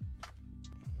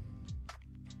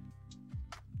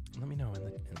 Let me know in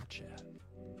the chat.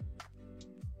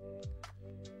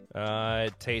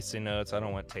 Tasting notes. I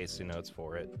don't want tasting notes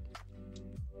for it.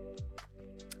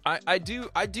 I do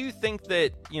think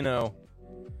that,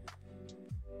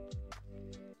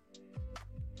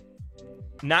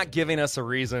 not giving us a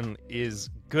reason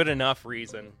is good enough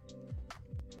reason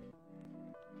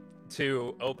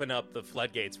to open up the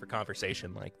floodgates for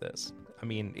conversation like this. I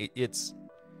mean, it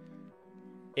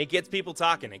gets people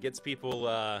talking. It gets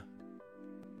people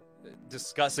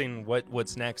discussing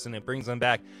what's next, and it brings them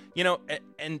back. You know,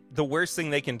 and the worst thing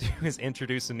they can do is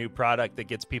introduce a new product that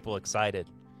gets people excited.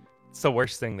 It's the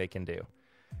worst thing they can do.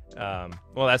 Well,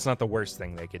 that's not the worst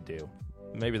thing they could do.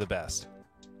 Maybe the best.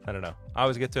 I don't know. I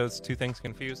always get those two things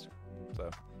confused. So,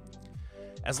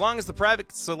 as long as the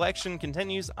private selection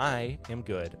continues, I am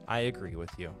good. I agree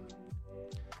with you.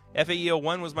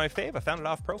 FAE01 was my fave. I found it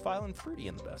off profile and fruity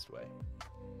in the best way.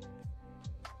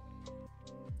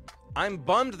 I'm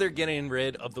bummed they're getting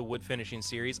rid of the wood finishing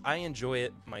series. I enjoy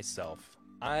it myself.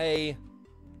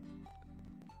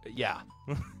 Yeah.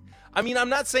 I mean, I'm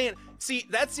not saying... See,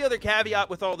 that's the other caveat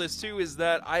with all this, too, is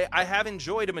that I have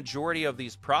enjoyed a majority of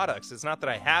these products. It's not that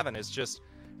I haven't. It's just,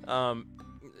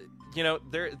 you know,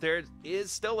 there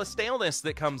is still a staleness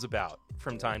that comes about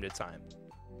from time to time.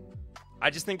 I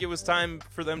just think it was time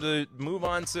for them to move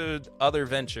on to other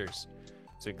ventures,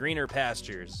 to greener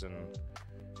pastures and,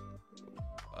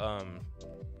 I don't know,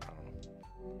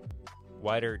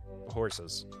 wider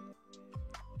horses.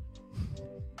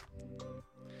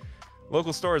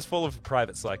 Local store is full of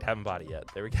private select. Haven't bought it yet.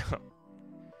 There we go.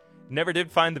 Never did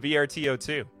find the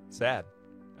VRTO2. Sad.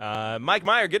 Mike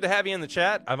Meyer, good to have you in the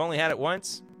chat. I've only had it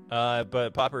once,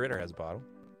 but Papa Ritter has a bottle.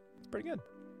 It's pretty good.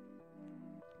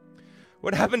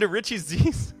 What happened to Richie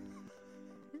Z's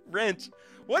wrench?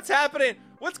 What's happening?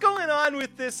 What's going on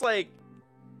with this, like,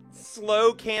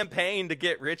 slow campaign to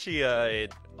get Richie a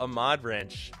mod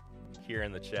wrench here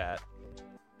in the chat?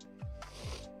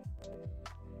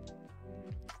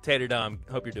 Tater Dom,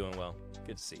 hope you're doing well.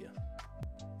 Good to see you.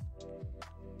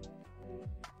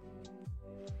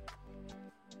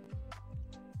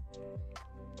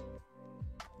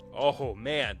 Oh,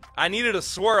 man. I needed a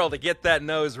swirl to get that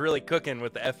nose really cooking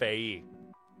with the FAE.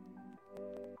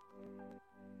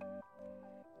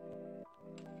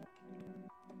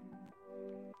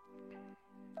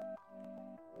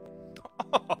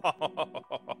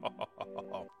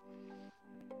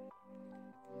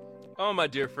 Oh, my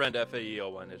dear friend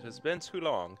FAE01, it has been too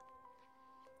long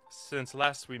since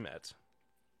last we met.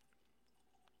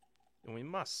 And we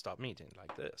must stop meeting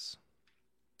like this.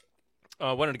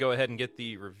 I wanted to go ahead and get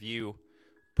the review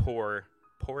poured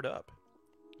up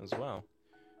as well.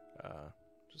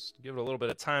 Just give it a little bit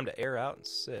of time to air out and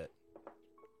sit.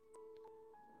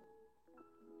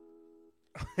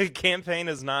 Campaign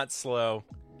is not slow.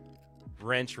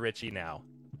 Wrench Richie now.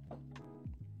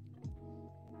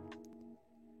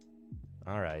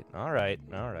 All right.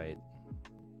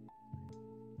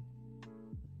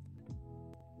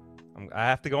 I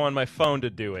have to go on my phone to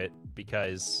do it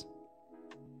because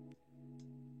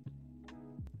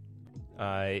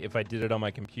if I did it on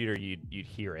my computer, you'd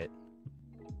hear it.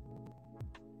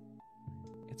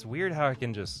 It's weird how I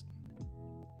can just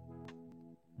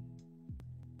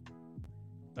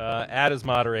add as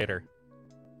moderator.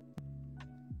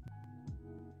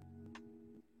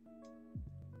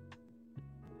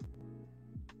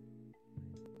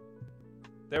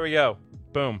 There we go.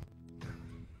 Boom.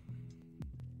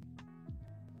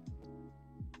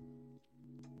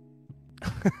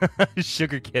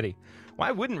 Sugar Kitty.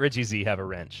 Why wouldn't Richie Z have a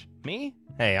wrench? Me?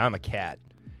 Hey, I'm a cat.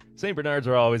 St. Bernards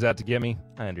are always out to get me.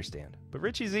 I understand. But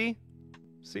Richie Z?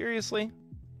 Seriously?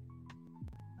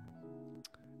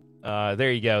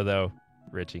 There you go, though,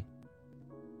 Richie.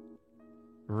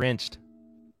 Wrenched.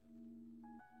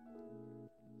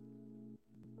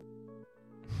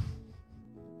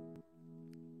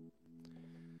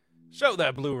 Show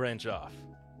that blue wrench off.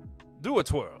 Do a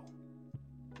twirl.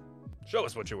 Show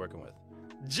us what you're working with.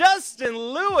 Justin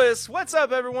Lewis, what's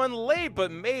up, everyone? Late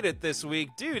but made it this week.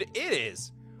 Dude, it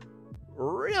is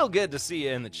real good to see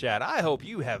you in the chat. I hope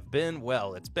you have been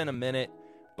well. It's been a minute,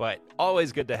 but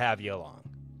always good to have you along.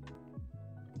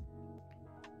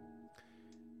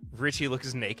 Richie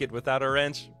looks naked without a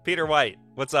wrench. Peter White,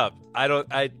 what's up?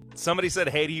 Somebody said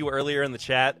hey to you earlier in the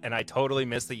chat, and I totally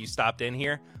missed that you stopped in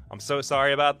here. I'm so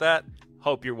sorry about that.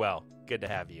 Hope you're well. Good to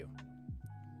have you.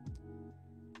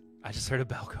 I just heard a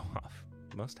bell go off.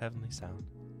 Most heavenly sound.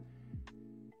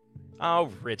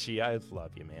 Oh, Richie, I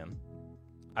love you, man.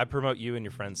 I promote you and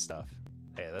your friends' stuff.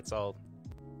 Hey, that's all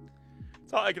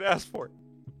I can ask for.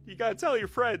 You gotta tell your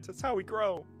friends. That's how we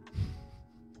grow.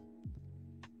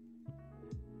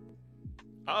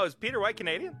 Oh, is Peter White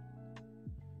Canadian?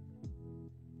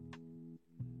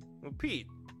 Well, Pete.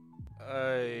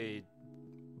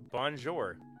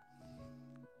 Bonjour.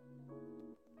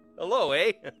 Hello,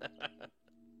 eh?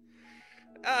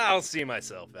 I'll see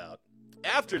myself out.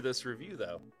 After this review,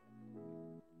 though.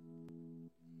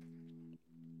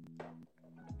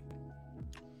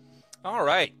 All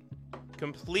right.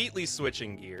 Completely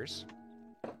switching gears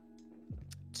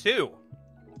to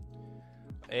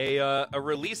a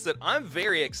release that I'm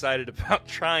very excited about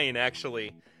trying,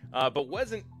 actually, but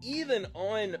wasn't even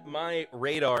on my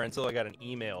radar until I got an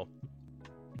email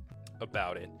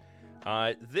about it.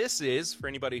 This is, for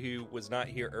anybody who was not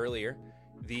here earlier,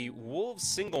 the Wolves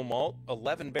Single Malt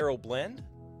 11-barrel blend,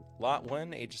 Lot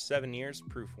 1, age 7 years,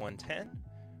 proof 110,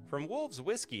 from Wolves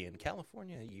Whiskey in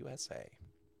California, USA.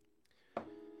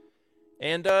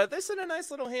 And they sent a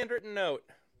nice little handwritten note.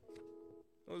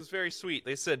 It was very sweet.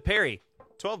 They said, Perry,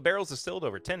 12 barrels distilled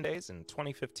over 10 days in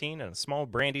 2015 and a small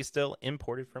brandy still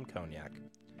imported from Cognac.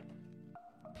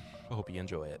 I hope you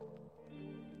enjoy it.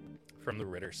 From the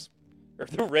Ritters. Or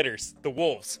the Ritters. The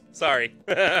Wolves. Sorry.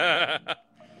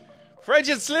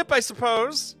 Frigid slip, I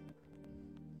suppose.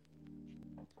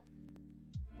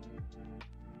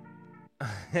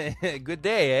 Good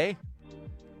day, eh?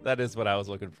 That is what I was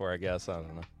looking for, I guess. I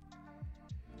don't know.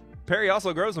 Perry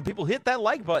also grows when people hit that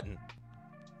like button.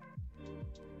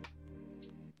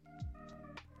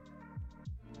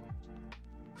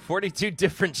 "42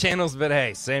 different channels, but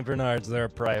hey, St. Bernard's, they're a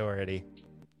priority."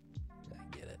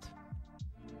 I get it.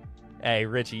 Hey,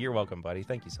 Richie, you're welcome, buddy.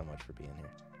 Thank you so much for being here.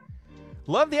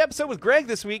 Love the episode with Greg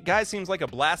this week. Guy seems like a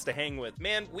blast to hang with.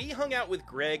 Man, we hung out with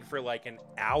Greg for like an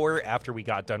hour after we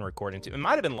got done recording, too. It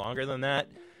might have been longer than that.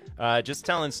 Just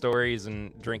telling stories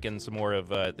and drinking some more of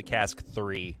the Cask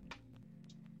 3.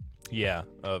 Yeah,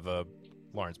 of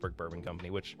Lawrenceburg Bourbon Company,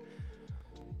 which...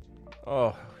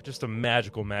 Oh, just a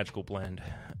magical, magical blend.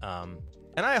 And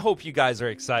I hope you guys are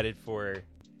excited for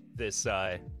this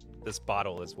this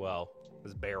bottle as well,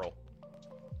 this barrel.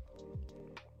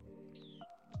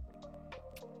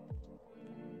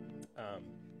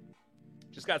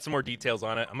 Just got some more details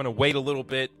on it. I'm going to wait a little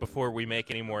bit before we make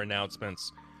any more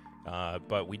announcements.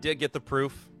 But we did get the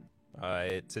proof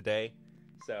today,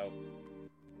 so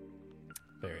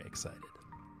very excited.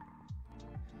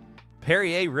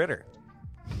 Perrier Ritter.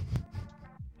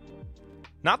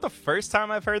 Not the first time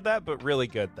I've heard that, but really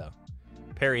good, though.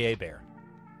 Perrier Bear.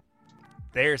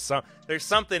 There's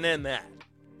something in that.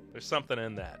 There's something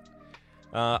in that.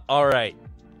 All right.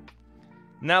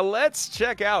 Now let's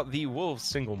check out the Wolves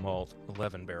Single Malt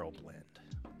 11-barrel blend.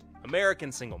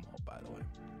 American single malt, by the way.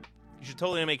 You should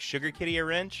totally make Sugar Kitty a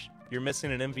wrench. You're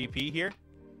missing an MVP here.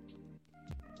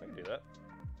 I can do that.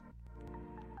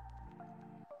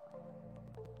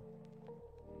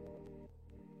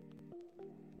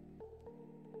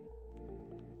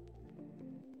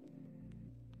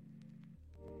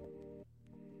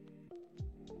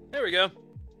 There we go.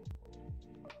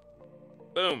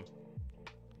 Boom.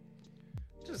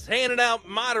 Just handing out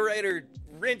moderator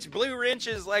blue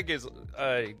wrenches like it's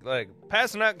like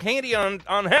passing out candy on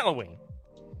Halloween.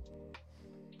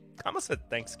 I almost said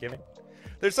Thanksgiving.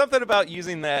 There's something about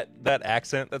using that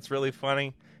accent that's really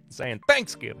funny. Saying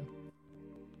Thanksgiving.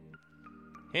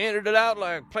 Handed it out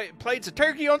like plates of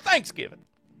turkey on Thanksgiving.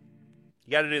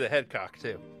 You got to do the head cock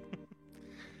too.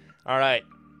 All right.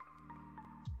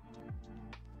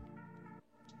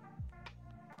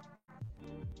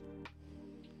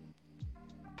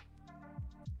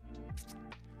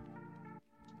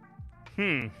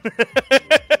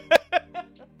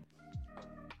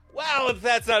 Wow, if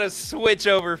that's not a switch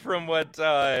over from what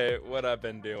I've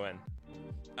been doing.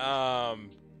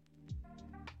 Throwing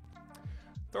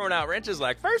out wrenches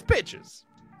like first pitches.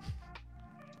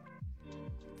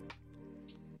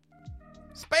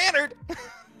 Spannard.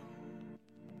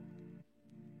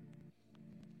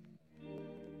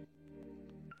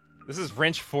 This is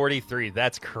wrench 43.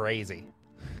 That's crazy.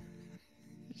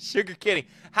 Sugar Kitty.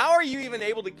 How are you even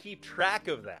able to keep track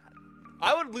of that?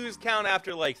 I would lose count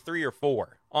after like 3 or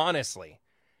 4, honestly.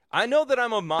 I know that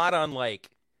I'm a mod on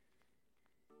like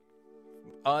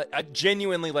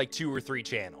genuinely like 2 or 3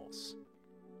 channels.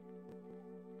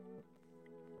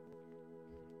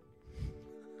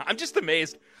 I'm just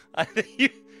amazed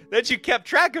that you kept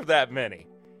track of that many.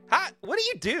 What do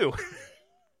you do?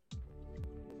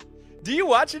 Do you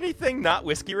watch anything not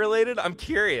whiskey related? I'm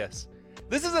curious.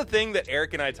 This is a thing that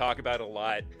Eric and I talk about a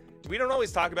lot. We don't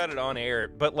always talk about it on air,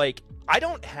 but like I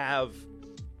don't have,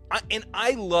 and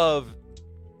I love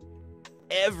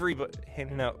everybody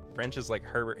handing out wrenches like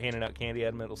Herbert handing out candy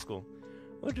at middle school.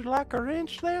 Would you like a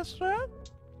wrench there, sir?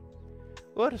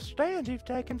 What a stand you've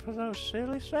taken for those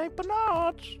silly St.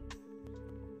 Bernards.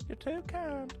 You're too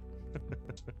kind.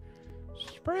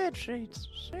 Spreadsheets,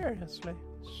 seriously,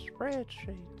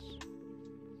 spreadsheets.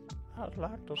 I'd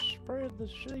like to spread the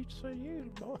sheets for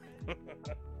you, boy.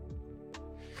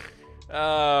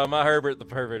 My Herbert the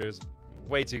Pervert is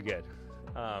way too good.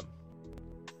 No,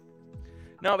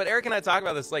 but Eric and I talk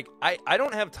about this. Like, I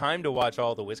don't have time to watch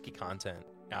all the whiskey content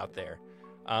out there.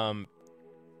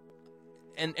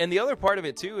 and the other part of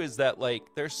it too is that like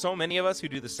there's so many of us who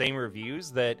do the same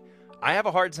reviews that I have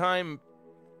a hard time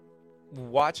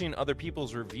watching other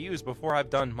people's reviews before I've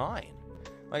done mine.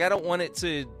 Like I don't want it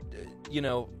to,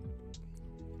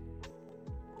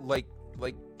 like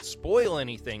spoil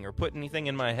anything or put anything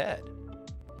in my head.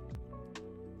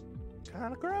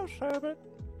 Kind of gross, Herbert.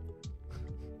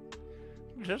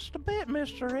 Just a bit,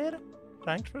 Mr. Ed.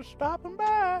 Thanks for stopping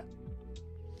by.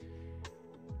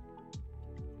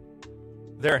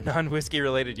 There are non-whiskey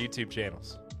related YouTube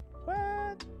channels.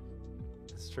 What?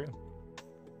 That's true.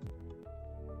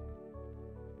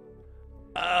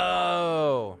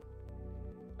 Oh.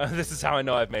 This is how I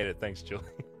know I've made it. Thanks, Julie.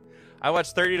 I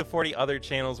watch 30 to 40 other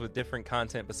channels with different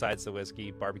content besides the whiskey,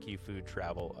 barbecue, food,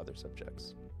 travel, other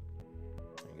subjects.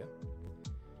 There you go.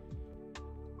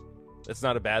 That's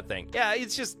not a bad thing. Yeah,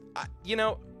 it's just,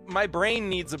 my brain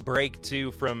needs a break,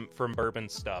 too, from bourbon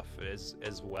stuff as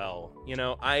well.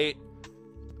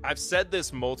 I've said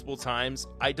this multiple times.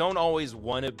 I don't always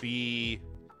want to be...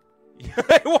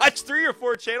 I watch 3 or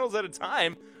 4 channels at a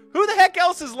time. Who the heck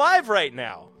else is live right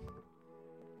now?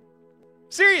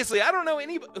 Seriously, I don't know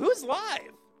anybody. Who's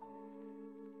live?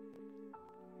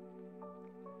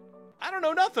 I don't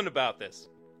know nothing about this.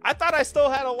 I thought I still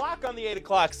had a lock on the 8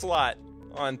 o'clock slot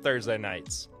on Thursday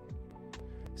nights.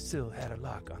 Still had a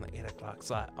lock on the 8 o'clock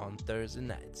slot on Thursday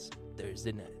nights.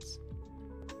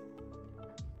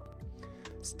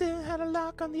 Still had a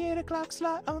lock on the 8 o'clock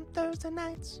slot on Thursday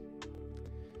nights.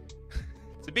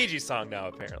 It's a Bee Gees song now,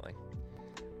 apparently.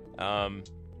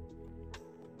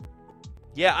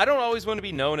 Yeah, I don't always want to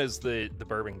be known as the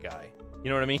bourbon guy. You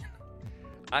know what I mean?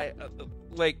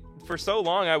 For so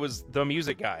long, I was the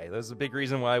music guy. That was a big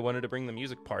reason why I wanted to bring the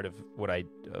music part of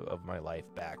of my life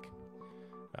back,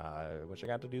 which I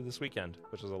got to do this weekend,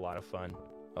 which was a lot of fun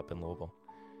up in Louisville.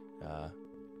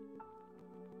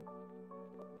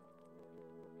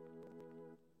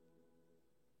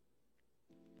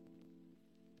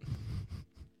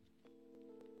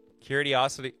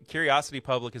 Curiosity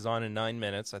Public is on in 9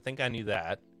 minutes. I think I knew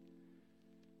that.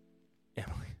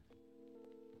 Emily.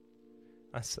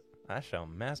 I shall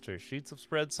master sheets of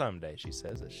spread someday, she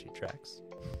says as she tracks.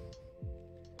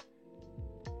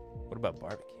 What about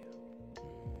barbecue?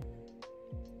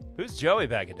 Who's Joey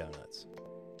Bag of Donuts?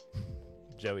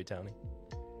 Joey Tony.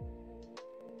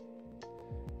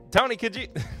 Tony, could you...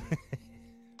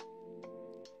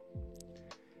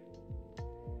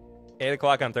 8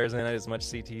 o'clock on Thursday night is much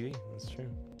CTV. That's true.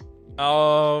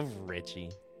 Oh,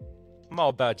 Richie. I'm all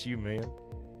about you, man.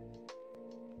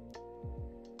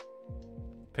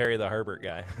 Perry the Herbert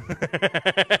guy.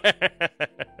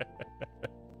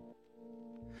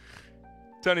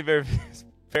 Tony Perry,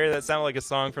 that sounded like a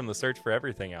song from the Search for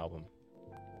Everything album.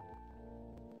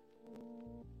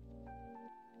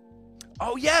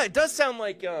 Oh, yeah, it does sound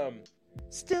like,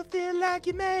 Still feel like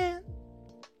you, man.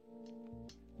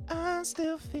 I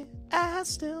still feel.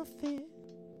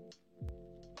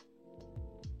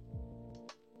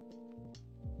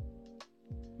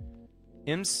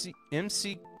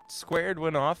 MC Squared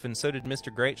went off, and so did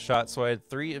Mr. Great Shot. So I had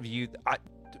 3 of you.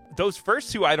 Those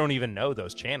first 2, I don't even know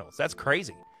those channels. That's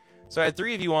crazy. So I had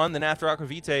 3 of you on. Then after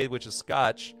Aquavite, which is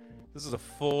Scotch, this is a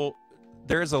full.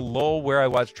 There is a lull where I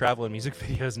watch travel and music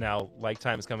videos now. Like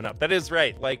time is coming up. That is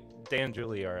right. Like Dan and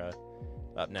Julie are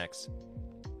up next.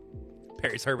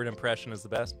 Perry's Herbert impression is the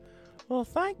best. Well,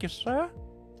 thank you, sir.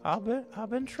 I've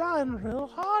been trying real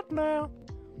hard now.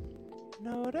 You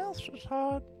know what else is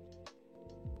hard?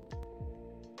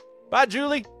 Bye,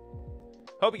 Julie.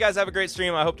 Hope you guys have a great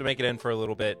stream. I hope to make it in for a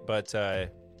little bit, but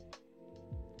I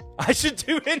should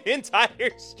do an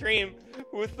entire stream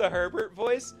with the Herbert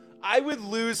voice. I would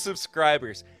lose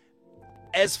subscribers.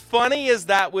 As funny as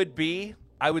that would be,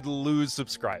 I would lose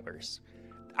subscribers.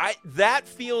 That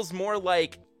feels more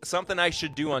like something I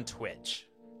should do on Twitch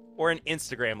or an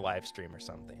Instagram live stream or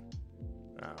something.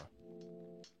 Oh.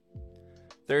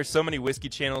 There's so many whiskey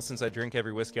channels. Since I drink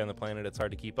every whiskey on the planet, it's hard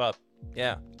to keep up.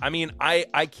 Yeah. I mean,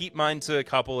 I keep mine to a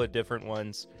couple of different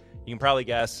ones. You can probably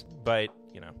guess, but,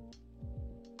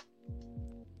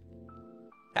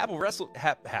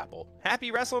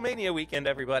 Happy WrestleMania weekend,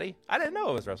 everybody. I didn't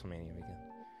know it was WrestleMania weekend.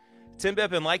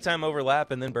 TIMBP and Like Time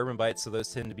overlap, and then Bourbon Bites, so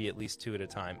those tend to be at least 2 at a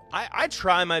time. I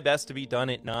try my best to be done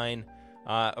at 9.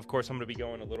 Of course, I'm going to be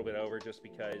going a little bit over just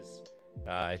because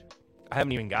I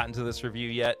haven't even gotten to this review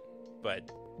yet, but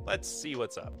let's see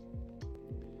what's up.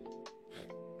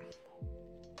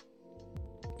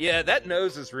 Yeah, that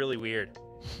nose is really weird.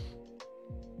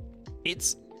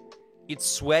 It's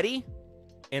sweaty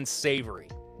and savory.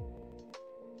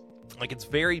 Like, it's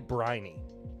very briny.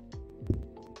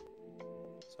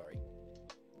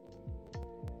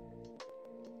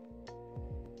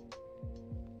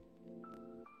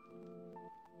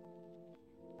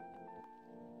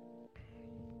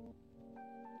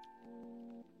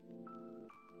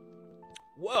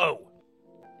 Whoa.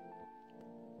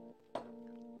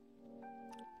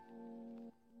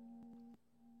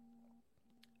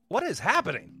 What is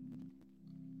happening?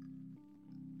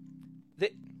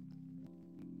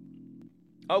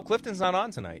 Oh, Clifton's not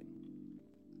on tonight.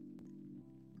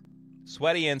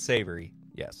 Sweaty and savory.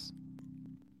 Yes.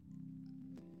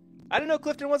 I didn't know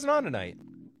Clifton wasn't on tonight.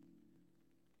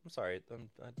 I'm sorry. I don't know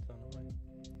why.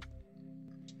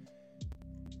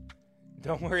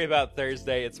 Don't worry about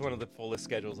Thursday. It's one of the fullest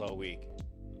schedules all week.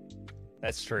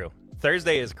 That's true.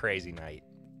 Thursday is crazy night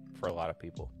for a lot of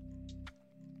people.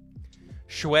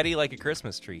 Sweaty like a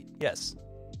Christmas tree. Yes.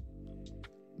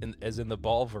 As in the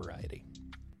ball variety.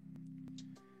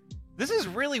 This is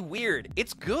really weird.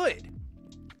 It's good.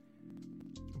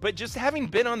 But just having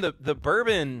been on the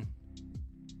bourbon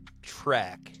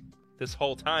track this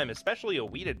whole time, especially a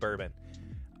wheated bourbon,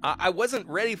 I wasn't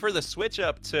ready for the switch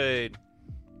up to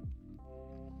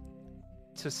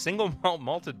single malt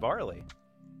malted barley.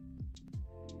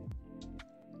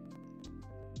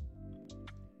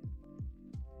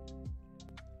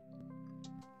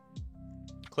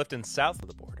 Clifton south of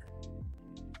the border.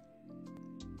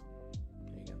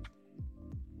 There you go.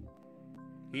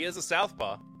 He is a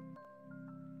southpaw.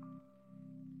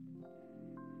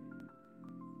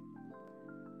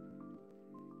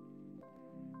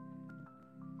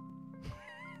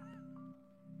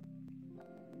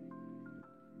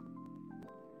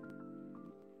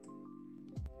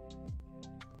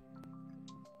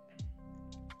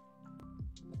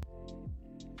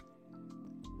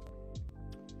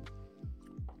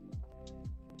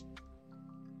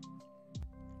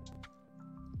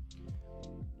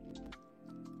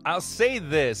 I'll say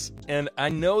this, and I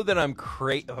know that I'm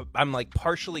like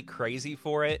partially crazy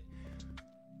for it.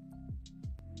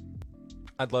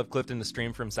 I'd love Clifton to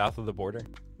stream from south of the border.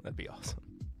 That'd be awesome.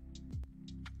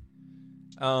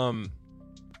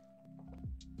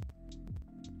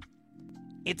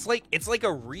 It's like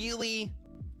a really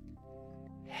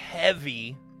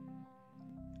heavy,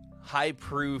 high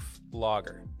proof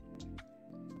lager.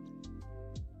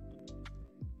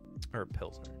 Or a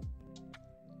pilsner.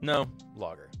 No,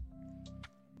 lager.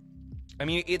 I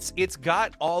mean, it's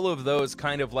got all of those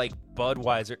kind of like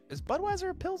Budweiser. Is Budweiser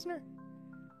a pilsner?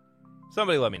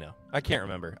 Somebody let me know. I can't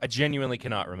remember. I genuinely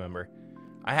cannot remember.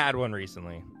 I had one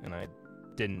recently, and I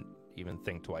didn't even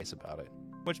think twice about it.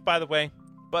 Which, by the way,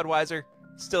 Budweiser,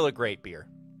 still a great beer.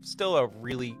 Still a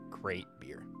really great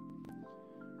beer.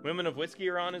 Women of Whiskey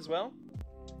are on as well.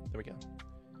 There we go.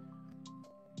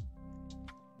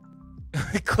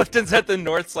 Clifton's at the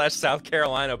North/South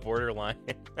Carolina borderline.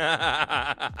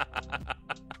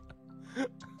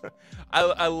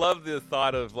 I love the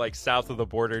thought of like south of the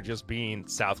border just being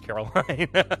South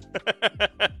Carolina.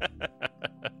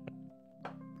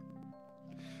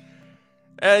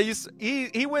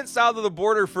 He went south of the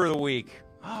border for the week.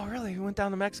 Oh, really? He went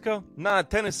down to Mexico? Nah,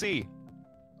 Tennessee.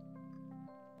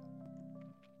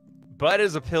 Bud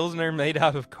is a pilsner made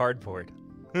out of cardboard.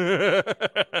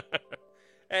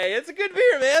 Hey, it's a good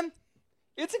beer, man.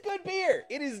 It's a good beer.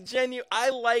 It is genuine.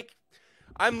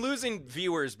 I'm losing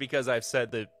viewers because I've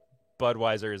said that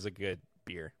Budweiser is a good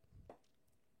beer.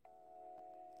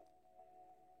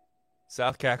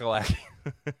 South Kakalaki.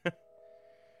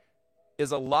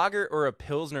 Is a lager or a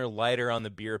pilsner lighter on the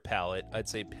beer palate? I'd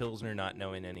say pilsner, not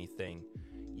knowing anything.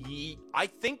 I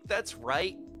think that's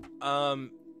right.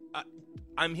 I'm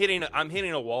hitting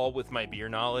a wall with my beer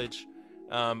knowledge.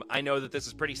 I know that this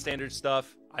is pretty standard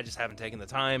stuff. I just haven't taken the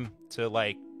time to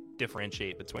like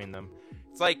differentiate between them.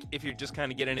 It's like if you're just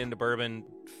kind of getting into bourbon,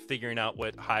 figuring out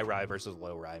what high rye versus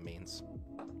low rye means.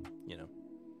 You know.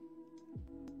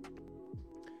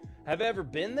 Have you ever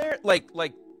been there? Like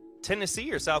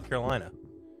Tennessee or South Carolina?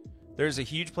 There's a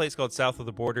huge place called South of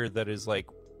the Border that is like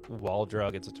wall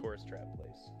drug. It's a tourist trap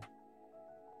place.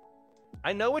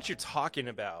 I know what you're talking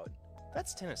about.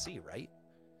 That's Tennessee, right?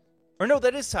 Or no,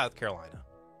 that is South Carolina.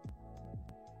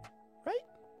 Right?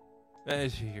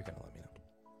 You're going to let me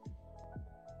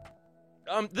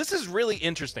know. This is really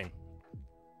interesting.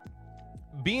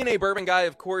 Being a bourbon guy,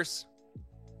 of course.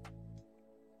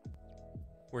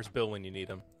 Where's Bill when you need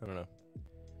him? I don't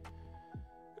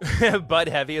know. Bud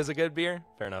Heavy is a good beer?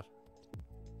 Fair enough.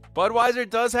 Budweiser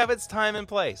does have its time and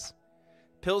place.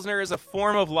 Pilsner is a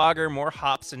form of lager, more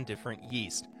hops and different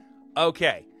yeast.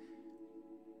 Okay.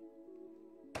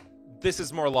 This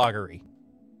is more lagery.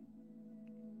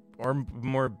 Or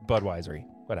more Budweisery.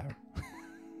 Whatever.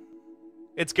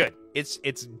 It's good. It's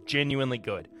genuinely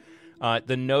good.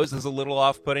 The nose is a little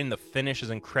off-putting. The finish is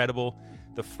incredible.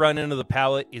 The front end of the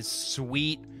palate is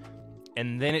sweet.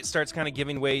 And then it starts kind of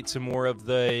giving way to more of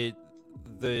the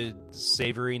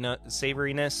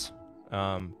savoriness.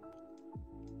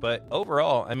 But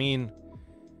overall, I mean,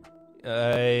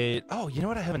 oh, you know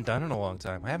what I haven't done in a long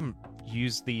time? I haven't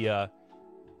used the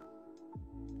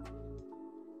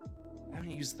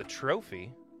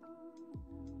trophy,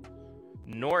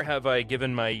 nor have I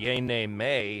given my Yay Nay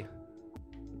May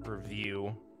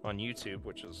review on YouTube,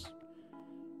 which is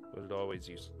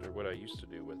what I used to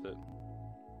do with it.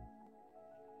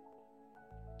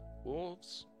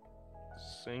 Wolves,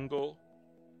 single.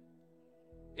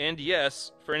 And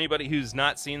yes, for anybody who's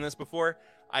not seen this before,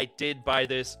 I did buy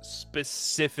this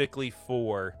specifically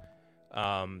for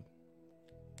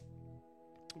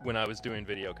when I was doing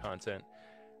video content.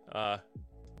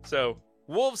 So,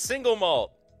 Wolves Single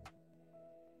Malt.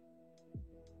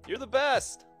 You're the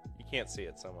best. You can't see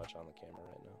it so much on the camera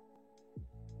right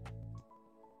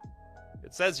now.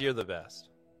 It says you're the best.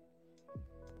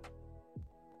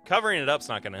 Covering it up's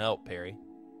not going to help, Perry.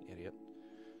 Idiot.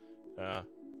 But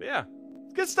yeah.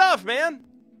 It's good stuff, man.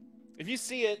 If you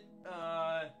see it,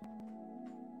 I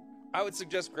would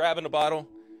suggest grabbing a bottle.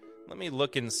 Let me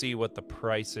look and see what the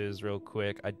price is real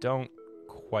quick. I don't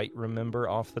quite remember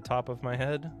off the top of my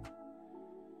head.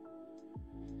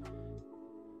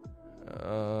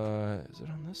 Is it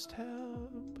on this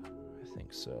tab? I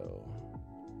think so.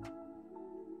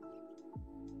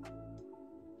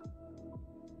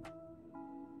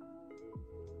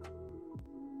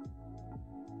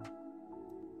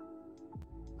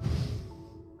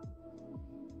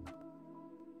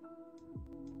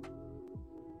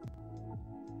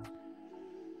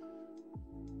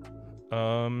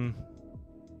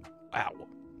 Wow.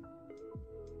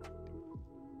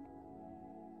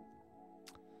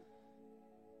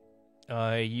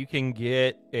 You can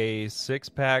get a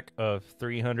 6-pack of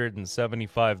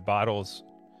 375 bottles,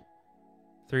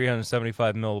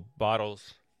 375 ml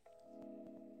bottles.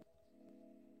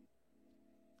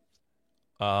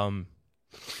 6-pack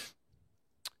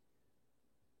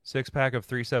of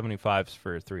 375s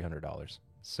for $300.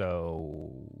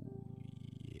 So,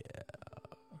 yeah.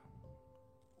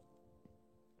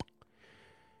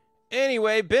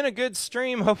 Anyway, been a good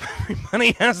stream. Hope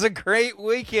everybody has a great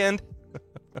weekend.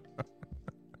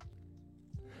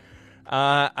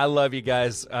 I love you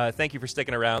guys. Thank you for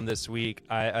sticking around this week.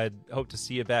 I hope to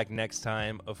see you back next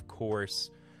time, of course.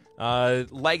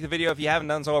 Like the video if you haven't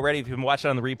done so already. If you've been watching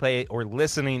on the replay or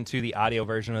listening to the audio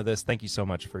version of this, thank you so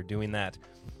much for doing that.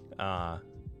 Yeah.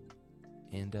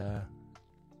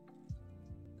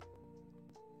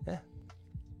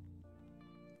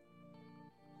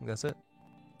 That's it.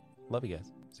 Love you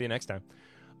guys. See you next time.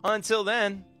 Until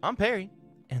then, I'm Perry,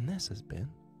 and this has been